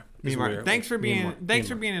Myanmar. Myanmar. Thanks for being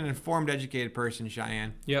an informed, educated person,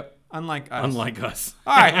 Cheyenne. Yep. Unlike us. Unlike us.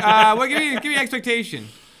 All right. Well, give me expectation.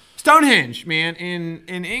 Stonehenge, man,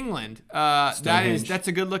 in England. That's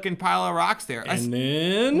a good looking pile of rocks there. And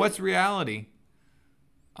then what's reality?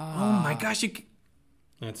 Oh my gosh,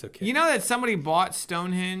 that's okay. You know that somebody bought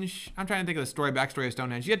Stonehenge? I'm trying to think of the backstory of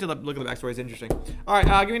Stonehenge. You have to look at the backstory. It's interesting. All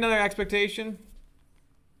right, give me another expectation.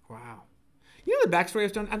 Wow. You know the backstory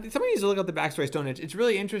of Stonehenge? Somebody needs to look up the backstory of Stonehenge. It's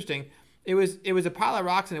really interesting. It was a pile of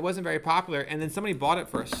rocks and it wasn't very popular, and then somebody bought it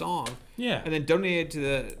for a song. Yeah. And then donated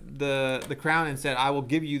to the crown and said, "I will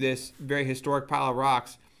give you this very historic pile of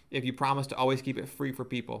rocks if you promise to always keep it free for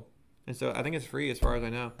people." And so I think it's free as far as I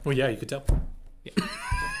know. Well, yeah, you could tell. Yeah.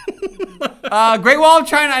 Great Wall of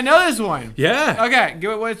China. I know this one. Yeah. Okay.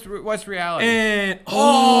 What's reality? And come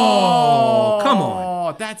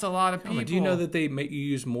on. That's a lot of people. Do you know that they make you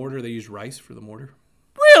use mortar? They use rice for the mortar.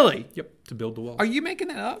 Really? Yep. To build the wall. Are you making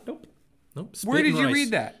that up? Nope. Where did you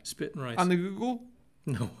read that? Spit and rice. On the Google?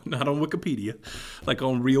 No, not on Wikipedia. Like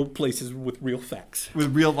on real places with real facts.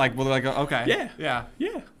 With real, okay. Yeah. Yeah.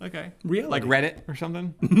 Yeah. Okay. Reality. Like Reddit or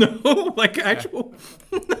something? No, like actual.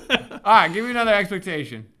 All right, give me another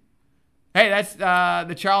expectation. Hey, that's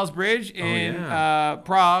the Charles Bridge in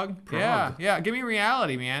Prague. Yeah. Give me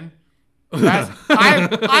reality, man. I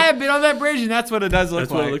have been on that bridge, and that's what it does look like.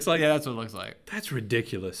 That's what it looks like? Yeah, that's what it looks like. That's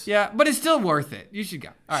ridiculous. Yeah, but it's still worth it. You should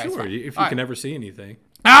go. All right, sure, if you can never see anything.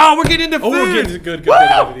 Oh, we're getting into food. Oh, we're getting good.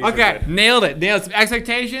 Okay, nailed it.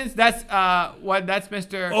 Expectations. That's That's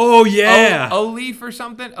Mr. Oh yeah. Oleaf or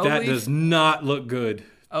something. That does not look good.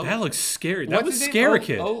 That looks scary. That would scare a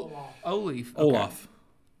kid. Oleaf. Okay. Olaf.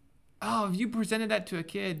 Oh, if you presented that to a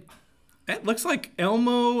kid. That looks like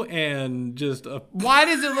Elmo and just a. Why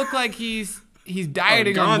does it look like he's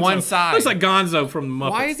dieting on one side? Looks like Gonzo from the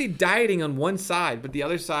Muppets. Why is he dieting on one side, but the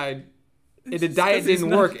other side, the diet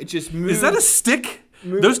didn't work? It just moved. Is that a stick?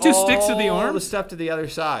 Those two sticks to the arm? All the stuff to the other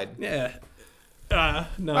side. Yeah. No.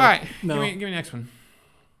 All right. No. Give me the next one.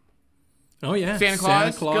 Oh yeah. Santa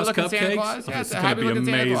Claus. Good looking cupcakes. Santa Claus. Yeah, it's gonna be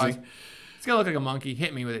amazing. It's gonna look like a monkey.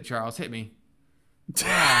 Hit me with it, Charles. Hit me.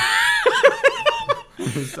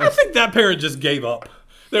 I think that parent just gave up.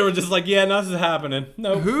 They were just like, yeah, nothing's happening.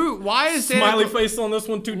 No. Why is Smiley face on this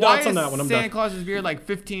one, 2 dots on that one. I'm Santa done. Claus's beard like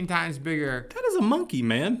 15 times bigger? That is a monkey,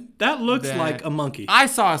 man. That looks like a monkey. I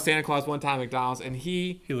saw a Santa Claus one time at McDonald's, and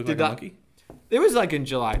he looked like a monkey? It was like in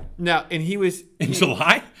July. No, and he was... In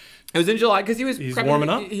July? It was in July because he's warming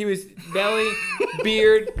up? He was belly,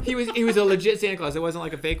 beard. He was a legit Santa Claus. It wasn't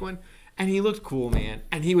like a fake one. And he looked cool, man.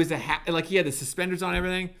 And he was he had the suspenders on and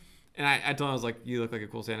everything. And I told him, I was like, you look like a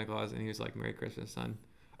cool Santa Claus. And he was like, Merry Christmas, son.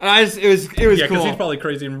 And it was yeah, cool. because he's probably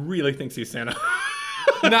crazy and really thinks he's Santa.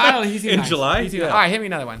 No, I don't. He's in nice. July. All right, hit me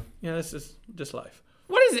another one. Yeah, this is just life.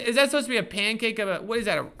 What is it? Is that supposed to be a pancake of a? What is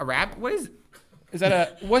that? A wrap? What is? Is that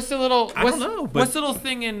a? What's the little? I don't know. But what's the little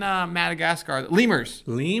thing in Madagascar? Lemurs.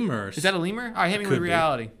 Lemurs. Is that a lemur? All right, hit me with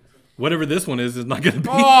reality. Whatever this one is not going to be.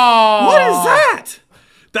 Oh, what is that?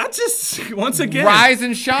 That just once again. Rise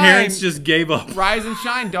and shine. Parents just gave up. Rise and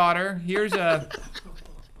shine, daughter. Here's a.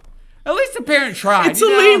 At least the parent tried. It's a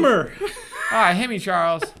lemur. All right, hit me,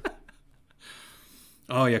 Charles.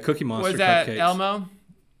 Oh yeah, Cookie Monster Was that cupcakes. Elmo?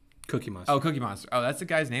 Cookie Monster. Oh, Cookie Monster. Oh, that's the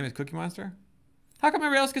guy's name is Cookie Monster? How come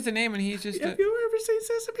everybody else gets a name and he's just Have you ever seen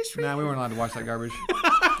Sesame Street? No, we weren't allowed to watch that garbage.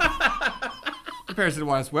 The parents didn't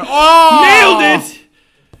want us to wear. Oh! Nailed it!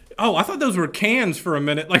 Oh, I thought those were cans for a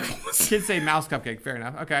minute. Like, what's... Kids say mouse cupcake. Fair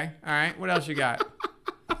enough. Okay. All right. What else you got?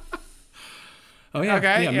 Oh, yeah.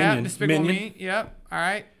 Okay. Yeah. Minion. Despicable Minion. Me. Yep. All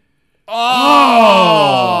right.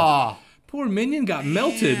 Oh! Poor Minion got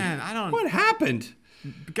melted. Man, I don't... What happened?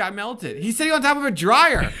 Got melted. He's sitting on top of a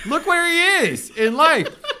dryer. Look where he is in life.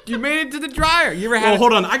 You made it to the dryer. You ever had? Well,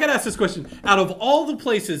 hold on. I gotta ask this question. Out of all the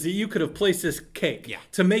places that you could have placed this cake,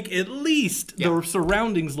 to make at least the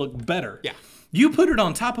surroundings look better, you put it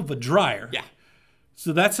on top of a dryer. Yeah.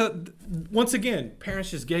 So that's once again, parents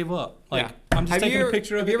just gave up. Like, I'm just taking a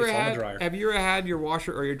picture of it. It's on the dryer. Have you ever had your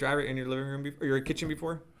washer or your dryer in your living room or your kitchen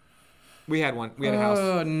before? We had one. We had a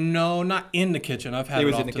house. No, not in the kitchen. I've had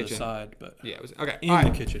it off to the side, but yeah, it was okay. In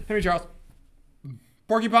the kitchen. Henry Charles.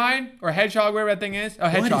 Porcupine or hedgehog, whatever that thing is. Oh,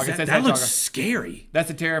 hedgehog. What is that? It says That hedgehog. looks scary. That's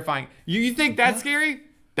a terrifying. You think that's scary?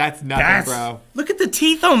 That's nothing, bro. Look at the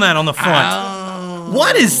teeth on that on the front.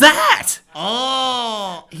 What is that?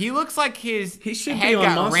 Oh, he looks like his should head be on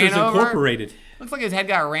got Monsters ran over. Incorporated. Looks like his head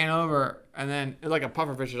got ran over, and then like a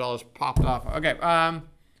pufferfish all just popped off. Okay,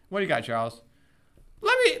 what do you got, Charles?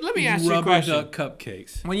 Let me ask you a question. Rubber duck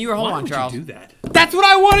cupcakes. When you were hold on, Charles. Why would you do that? That's what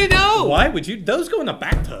I want to know. Why would you? Those go in the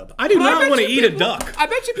bathtub. I do not want to eat a duck. I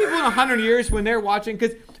bet you people in 100 years when they're watching,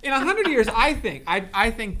 because in 100 years, I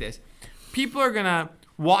think this, people are gonna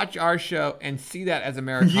watch our show and see that as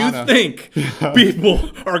Americana. You think people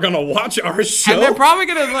are gonna watch our show? And they're probably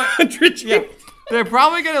gonna look. 100 years. They're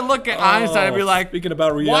probably gonna look at Einstein and be like, speaking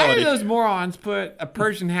about why reality. do those morons put a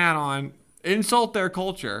Persian hat on? Insult their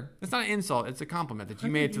culture. It's not an insult. It's a compliment that you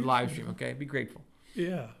made it to the live stream. Okay, be grateful.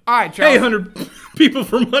 Yeah. All right, Charles. Hey, 100 people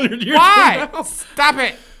from 100 years. Why? From now. Stop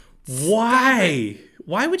it. Why?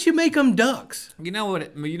 Why would you make them ducks? You know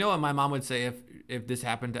what? You know what my mom would say if this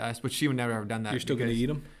happened to us, which she would never have done that. You're still gonna eat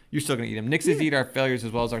them. You're still gonna eat them. Nixes eat our failures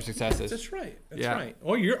as well as our successes. That's right. That's Yeah. right.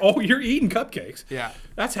 You're eating cupcakes. Yeah.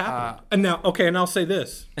 That's happening. And now, okay, and I'll say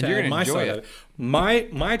this. And you're gonna my enjoy side it.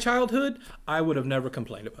 of my childhood, I would have never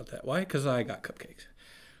complained about that. Why? Because I got cupcakes.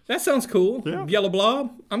 That sounds cool. Yeah. Yellow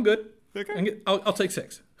blob. I'm good. Okay. I'll take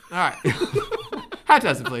 6. All right. Hot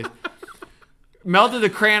does it, please. Melted the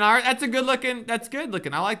crayon art. That's a good looking. That's good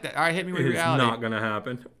looking. I like that. All right, hit me with It's reality. not gonna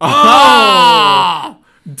happen. Oh!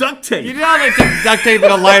 Duct tape. You know they took duct tape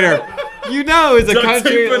and a lighter. You know it's a Duct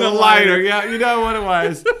country tape and and a a lighter. lighter. Yeah, you know what it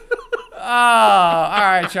was. Oh, all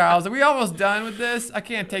right, Charles. Are we almost done with this? I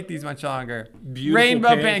can't take these much longer. Beautiful Rainbow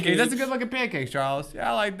pancakes. pancakes. That's a good looking pancake, Charles.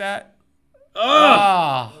 Yeah, I like that.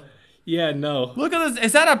 Oh. Oh, Yeah, no. look at this.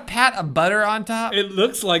 Is that a pat of butter on top? It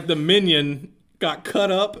looks like the Minion got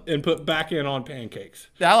cut up and put back in on pancakes.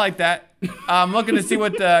 I like that. I'm looking to see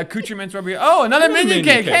what the accoutrements will be. Oh, another minion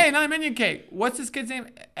cake. Hey, another minion cake. What's this kid's name?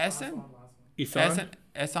 Essen? Isan?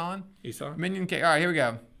 Esson? Isan? Minion cake. All right, here we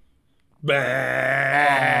go.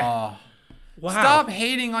 Bah. Oh. Wow. Stop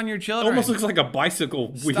hating on your children. Almost looks like a bicycle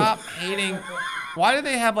wheel. Stop hating. Why do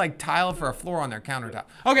they have like tile for a floor on their countertop?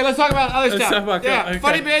 Okay, let's talk about other Let's stuff. talk about yeah, okay.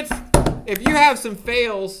 funny bits. If you have some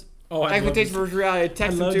fails, I'd love expectations to versus reality, text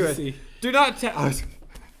I'd them love to to us. see. Do not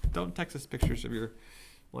don't text us pictures of your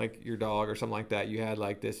dog or something like that. You had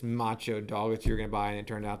like this macho dog that you were gonna buy, and it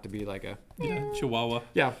turned out to be like a Chihuahua.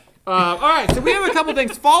 yeah. All right, so we have a couple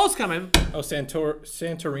things. Fall's coming. Oh,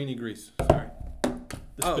 Santorini, Greece. Sorry.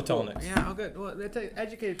 The Spitalniks. Yeah, oh good. Well, that's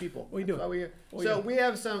educated people. What are you doing? That's why we're here. What are So you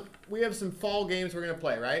we have some fall games we're gonna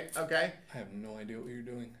play, right? Okay. I have no idea what you're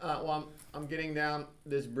doing. Well, I'm getting down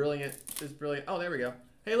this brilliant. Oh, there we go.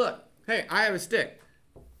 Hey, look. Hey, I have a stick.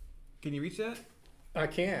 Can you reach that? I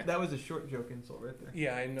can't. That was a short joke insult right there.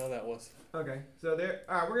 Yeah, I know that was. Okay, so there.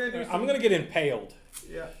 All right, we're gonna do. I'm gonna get impaled.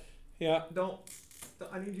 Yeah. Yeah.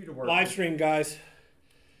 I need you to work. Live stream, guys.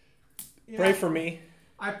 Yeah, Pray for me.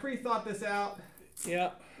 I pre-thought this out.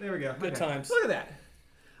 Yeah. There we go. Good times. Look at that.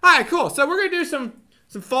 All right, cool. So we're gonna do some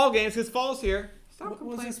fall games because fall's here. Stop What was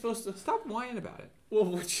complaining. I supposed to? Stop whining about it.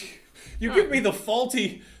 Well, you give me the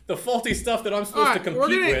faulty stuff that I'm supposed to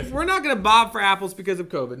compete with. We're not gonna bob for apples because of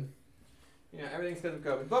COVID. Yeah, everything's because of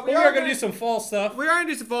COVID. But We are gonna do some fall stuff. We are gonna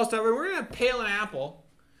do some fall stuff. We're gonna peel an apple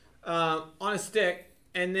on a stick,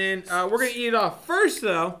 and then we're gonna eat it off. First,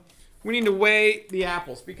 though, we need to weigh the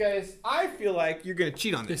apples because I feel like you're gonna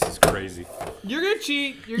cheat on this. This is crazy. You're gonna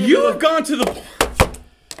cheat. You have gone to the.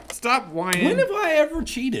 Stop whining. When have I ever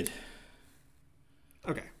cheated?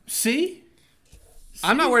 Okay. See?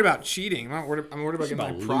 I'm not worried about cheating. I'm worried about He's getting my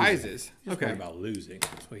about prizes. He's Okay. worried about losing.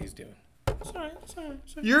 That's what he's doing. Sorry.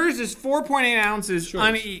 Yours is 4.8 ounces Sure.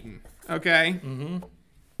 uneaten. Okay. Mm-hmm.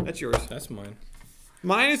 That's yours. That's mine.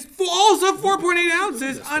 Mine is also 4.8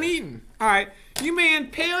 ounces uneaten. All right. You may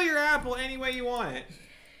impale your apple any way you want it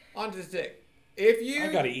onto the stick. If you...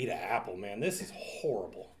 I gotta eat an apple, man. This is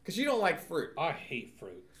horrible. Because you don't like fruit. I hate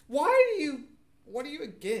fruit. Why do you... What are you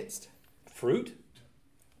against? Fruit?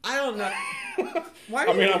 I don't know. Why?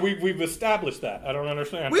 I mean, we've established that. I don't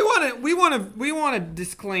understand. We want to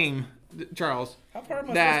disclaim, Charles. How far am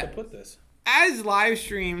I that supposed to put this? as live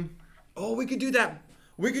stream. Oh, we could do that.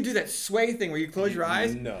 We could do that sway thing where you close your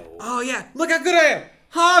eyes. No. Oh yeah, look how good I am.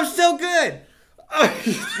 Oh, I'm so good.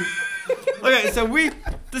 Okay, so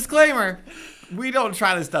disclaimer. We don't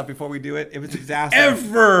try this stuff before we do it. If it's a disaster.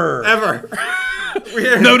 Ever.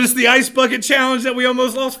 Notice the ice bucket challenge that we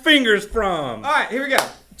almost lost fingers from. All right, here we go.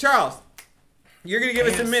 Charles, you're gonna give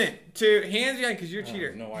us a minute to hands behind because you're a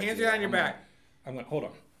cheater. No hands idea. behind your back. I'm gonna hold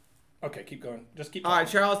on. Okay, keep going. Just keep. All right,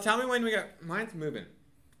 Charles, tell me when we got. Mine's moving.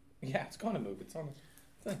 Yeah, it's gonna move. It's on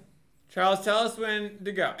the thing. Charles, tell us when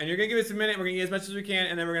to go, and you're gonna give us a minute. We're gonna eat as much as we can,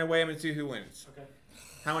 and then we're gonna weigh them and see who wins. Okay.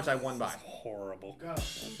 How much I won by. Horrible. Go.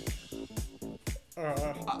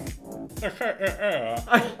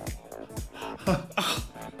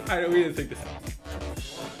 We didn't think this out.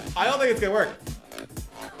 I don't think it's gonna work.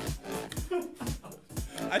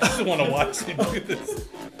 I just want to watch you do this.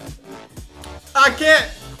 I can't.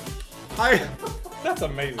 That's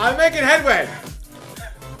amazing. I'm making headway.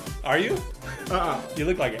 Are you? Uh-uh. You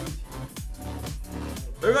look like it.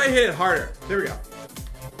 We might hit it harder. There we go.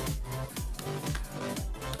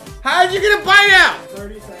 How did you get a bite out?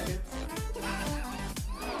 30 seconds.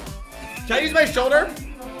 Can I use my shoulder?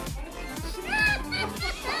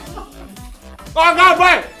 Oh, I got a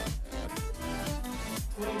bite!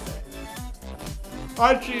 20 seconds.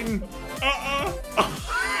 I'm cheating. Oh,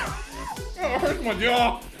 it hurts my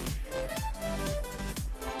jaw.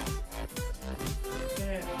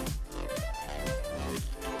 10.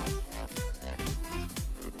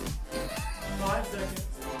 5 seconds.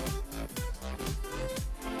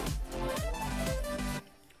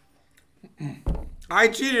 I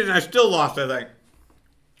cheated and I still lost, I think.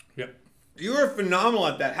 Yep. You were phenomenal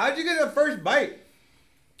at that. How'd you get the first bite?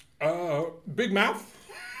 Big mouth.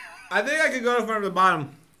 I think I could go to front of the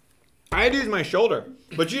bottom. I had to use my shoulder,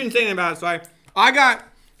 but you didn't say anything about it, so I got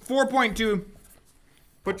 4.2.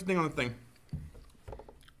 Put your thing on the thing.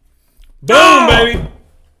 Boom, baby.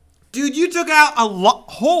 Dude, you took out a lot.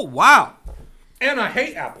 Oh, wow. And I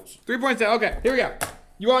hate apples. 3.7. Okay, here we go.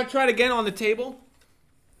 You want to try it again on the table?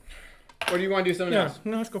 Or do you want to do something else?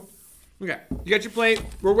 No, let's go. Okay, you got your plate.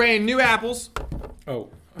 We're weighing new apples. Oh,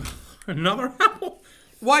 another apple?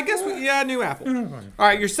 Well, I guess new apple. All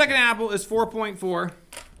right, your second apple is 4.4.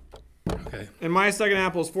 Okay. And my second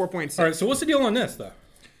apple is 4.6. All right, so what's the deal on this, though?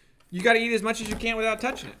 You got to eat as much as you can without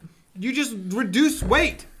touching it. You just reduce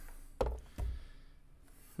weight.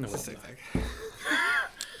 No, it's the same thing.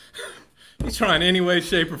 He's trying any way,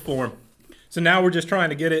 shape, or form. So now we're just trying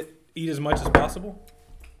to get it, eat as much as possible.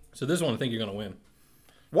 So this one I think you're going to win.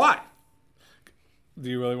 Why? Do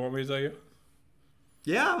you really want me to tell you?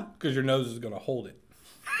 Yeah. Because your nose is going to hold it.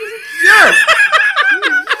 Sure.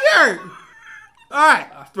 Sure. All right.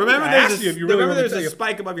 Remember, I there's asked you if you really remember wanted to there's tell a you.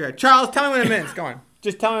 spike above your head. Charles, tell me when it ends. Go on.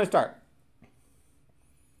 Just tell me when to start.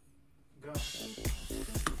 Go.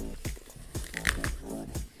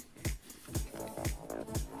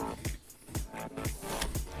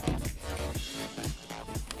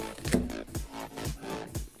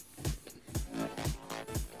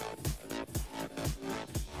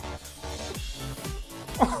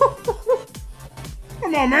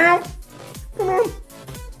 Come on, man. Come on.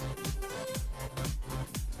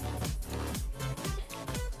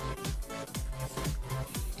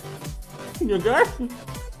 You good?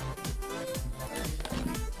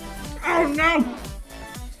 Oh, no.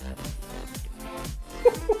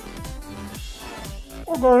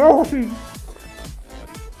 Okay, oh, see.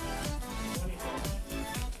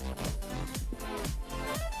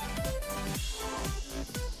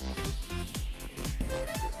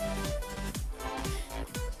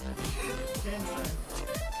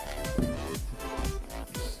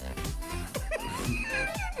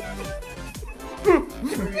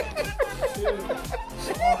 20 seconds.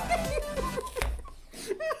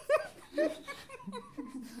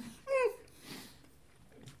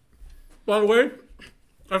 By the way,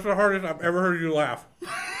 that's the hardest I've ever heard you laugh.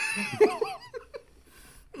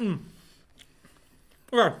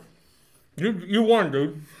 Okay. You won,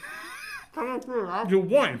 dude. You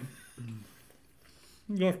won.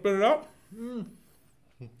 You gonna spit it out?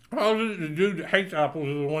 How is it the dude that hates apples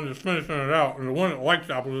is the one that's finishing it out, and the one that likes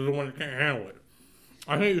apples is the one that can't handle it?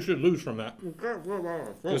 I think you should lose from that.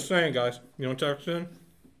 Just saying, guys. You want to text in?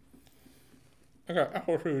 I got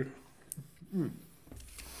apple food.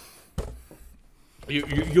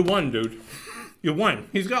 You won, dude. You won.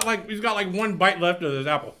 He's got like one bite left of his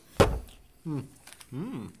apple. You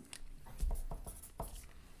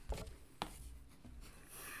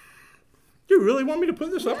really want me to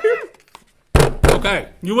put this up here? Okay,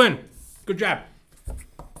 you win. Good job.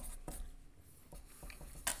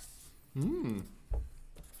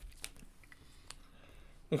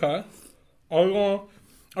 Okay. Are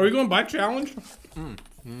we going by challenge? Or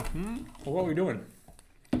what are we doing?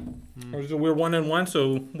 Or is it we're 1 and 1,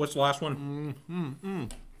 so what's the last one?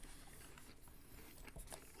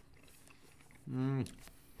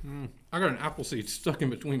 I got an apple seed stuck in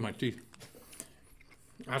between my teeth.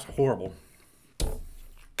 That's horrible.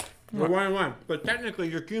 We're 1 and 1, but technically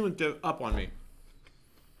you're cumulative up on me.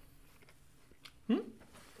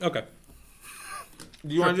 Okay.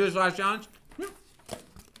 Do you want to do this last challenge?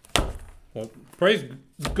 Well, praise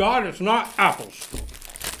God, it's not apples.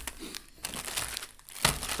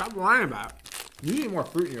 Stop lying about it. You need more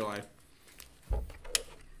fruit in your life.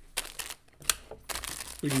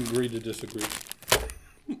 We can agree to disagree.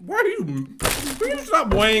 Why are you? Will you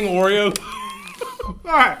stop weighing Oreos? All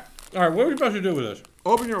right. All right, what are we supposed to do with this?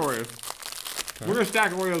 Open your Oreos. Okay. We're going to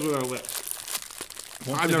stack Oreos with our lips.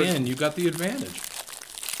 Once again, you got the advantage.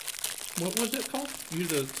 What was it called? You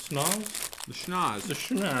the snoz? The schnoz. The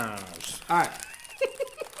schnoz. All right.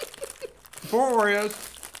 4 Oreos.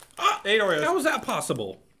 8 Oreos. How was that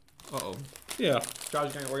possible? Uh-oh. Yeah.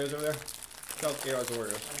 Charles, you got any Oreos over there? Charles, 8 Oreos of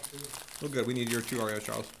Oreos. Oh, good. We need your 2 Oreos,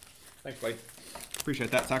 Charles. Thanks, buddy.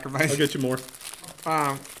 Appreciate that sacrifice. I'll get you more.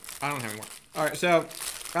 I don't have any more. All right, so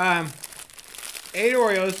 8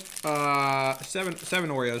 Oreos, 7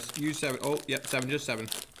 Oreos. Use 7. Oh, yep, 7, just 7.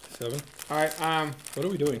 7. All right, what are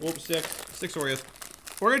we doing? whoops, 6 Oreos.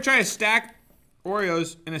 We're gonna try to stack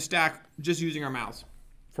Oreos in a stack just using our mouths.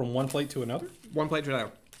 From one plate to another? One plate to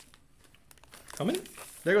another. How many?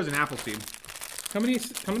 There goes an apple seed. How many?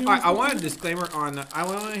 All right, I want a disclaimer on the. I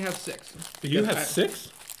only have 6. You have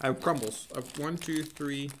 6? I have crumbles. I have 1, 2,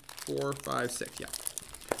 3, 4, 5, 6. Yeah.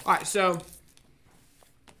 All right, so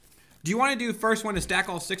do you want to do first one to stack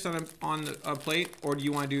all 6 on a plate, or do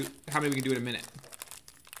you want to do how many we can do in a minute?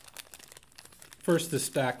 First, the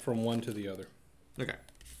stack from one to the other. Okay.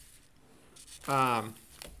 But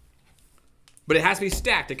it has to be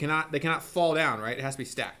stacked. They cannot fall down, right? It has to be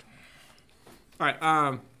stacked. All right.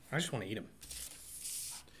 I just want to eat them.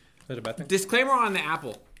 Is that a bad thing? Disclaimer on the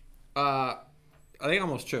apple. I think I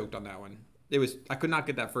almost choked on that one. I could not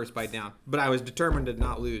get that first bite down, but I was determined to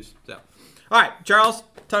not lose. So, all right, Charles,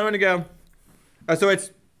 tell me when to go. So it's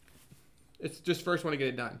just first one to get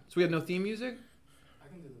it done. So we have no theme music. I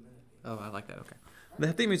can do the minute. Oh, I like that. Okay,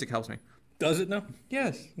 the theme music helps me. Does it now?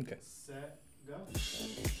 Yes. Okay. Set, go.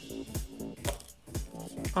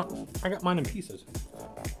 Oh, I got mine in pieces.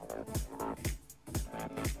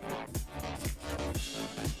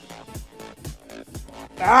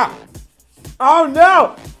 Ah! Oh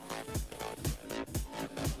no!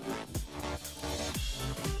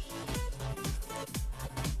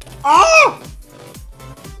 Oh!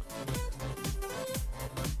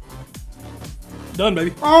 Done,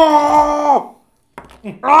 baby. Oh!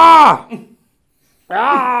 Ah!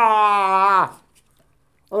 Ah!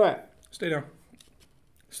 Okay. Stay down.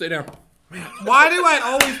 Stay down. Why do I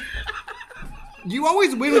always... You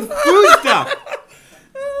always win with food stuff.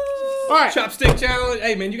 All right. Chopstick challenge.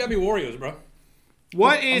 Hey, man, you got me Oreos, bro.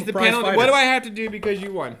 What is I'm the prize penalty? fighter. What do I have to do because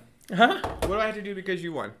you won? Huh? What do I have to do because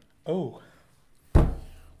you won? Oh. I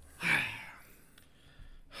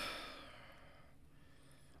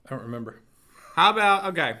don't remember. How about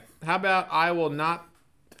I will not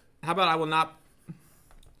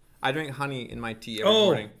I drink honey in my tea every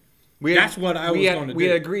morning. That's what I was going to do. We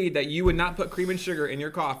had agreed that you would not put cream and sugar in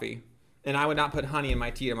your coffee, and I would not put honey in my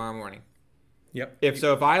tea tomorrow morning. Yep. If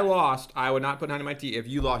I lost, I would not put honey in my tea. If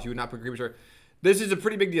you lost, you would not put cream and sugar. This is a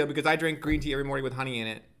pretty big deal because I drink green tea every morning with honey in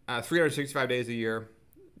it, 365 days a year.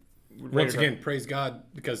 Once again, praise God,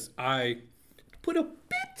 because I put a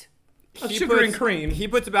bit of He sugar puts- and cream. He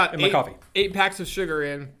puts about in my coffee. 8 packs of sugar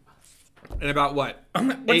in, and about what?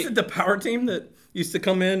 What's it, the power team that used to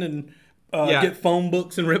come in and Yeah. get phone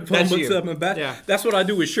books and rip phone That's books you. up and back? Yeah. That's what I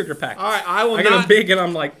do with sugar packets. All right, I will I get not. them big and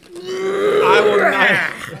I'm like, I will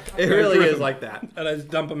not. It really is like that. and I just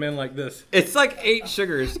dump them in like this. It's like 8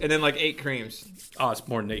 sugars and then like 8 creams. Oh, it's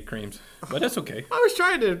more than 8 creams, but that's okay. I was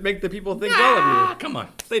trying to make the people think well of Ah, you. come on.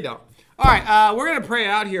 They don't. All right, we're gonna pray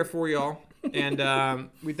out here for y'all. And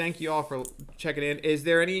we thank you all for checking in. Is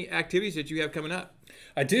there any activities that you have coming up?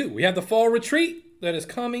 I do. We have the fall retreat that is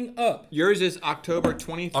coming up. Yours is October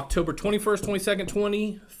 20th. October 21st,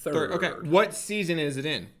 22nd, 23rd. Okay. What season is it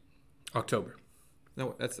in? October.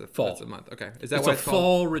 No, that's the Fall. That's the month. Okay. Is that It's what a it's called?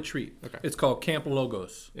 fall retreat. Okay. It's called Camp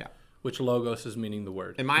Logos. Yeah. Which Logos is meaning the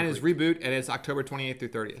word. And mine is Reboot, and it's October 28th through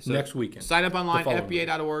 30th. So next weekend. Sign up online, The following week.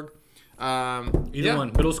 fba.org. Either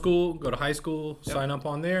one. Middle school, go to high school, sign up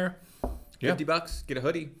on there. $50, get a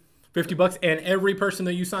hoodie. $50, and every person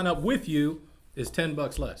that you sign up with you is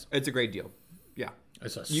 $10 less. It's a great deal. Yeah.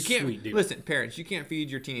 It's a You can't sweet deal. listen, parents. You can't feed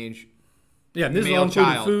your teenage Yeah, and this is male all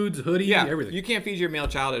including child. foods, hoodie, everything. You can't feed your male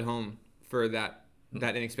child at home for that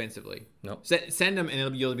inexpensively. No. Send them,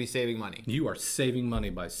 and you'll be saving money. You are saving money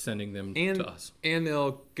by sending them to us. And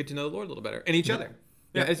they'll get to know the Lord a little better and each other.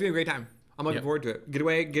 Yeah, it's gonna be a great time. I'm looking forward to it. Get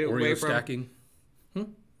away Oreo from stacking.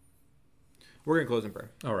 We're gonna close in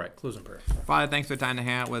prayer. All right, close in prayer. Father, thanks for the time to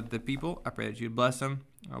hang out with the people. I pray that you'd bless them.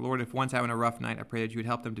 Lord, if one's having a rough night, I pray that you would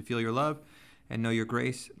help them to feel your love and know your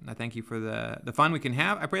grace. I thank you for the fun we can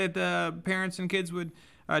have. I pray that the parents and kids would,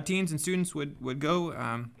 teens and students would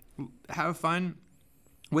go have fun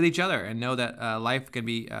with each other and know that life can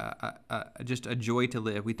be just a joy to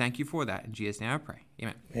live. We thank you for that. In Jesus' name I pray.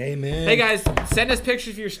 Amen. Amen. Hey guys, send us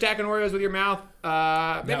pictures of your stacking Oreos with your mouth.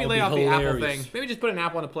 Maybe would lay be off the apple hilarious. thing. Maybe just put an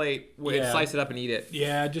apple on a plate, slice it up and eat it.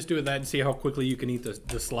 Yeah, just do that and see how quickly you can eat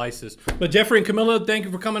the slices. But Jeffrey and Camilla, thank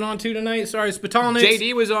you for coming on too tonight. Sorry, Spatalniks.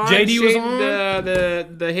 JD was on. JD was Shane, on.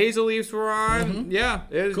 The hazel leaves were on. Yeah,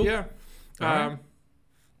 it is. Cool. Yeah. All right.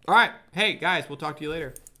 All right. Hey guys, we'll talk to you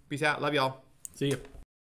later. Peace out. Love y'all. See you.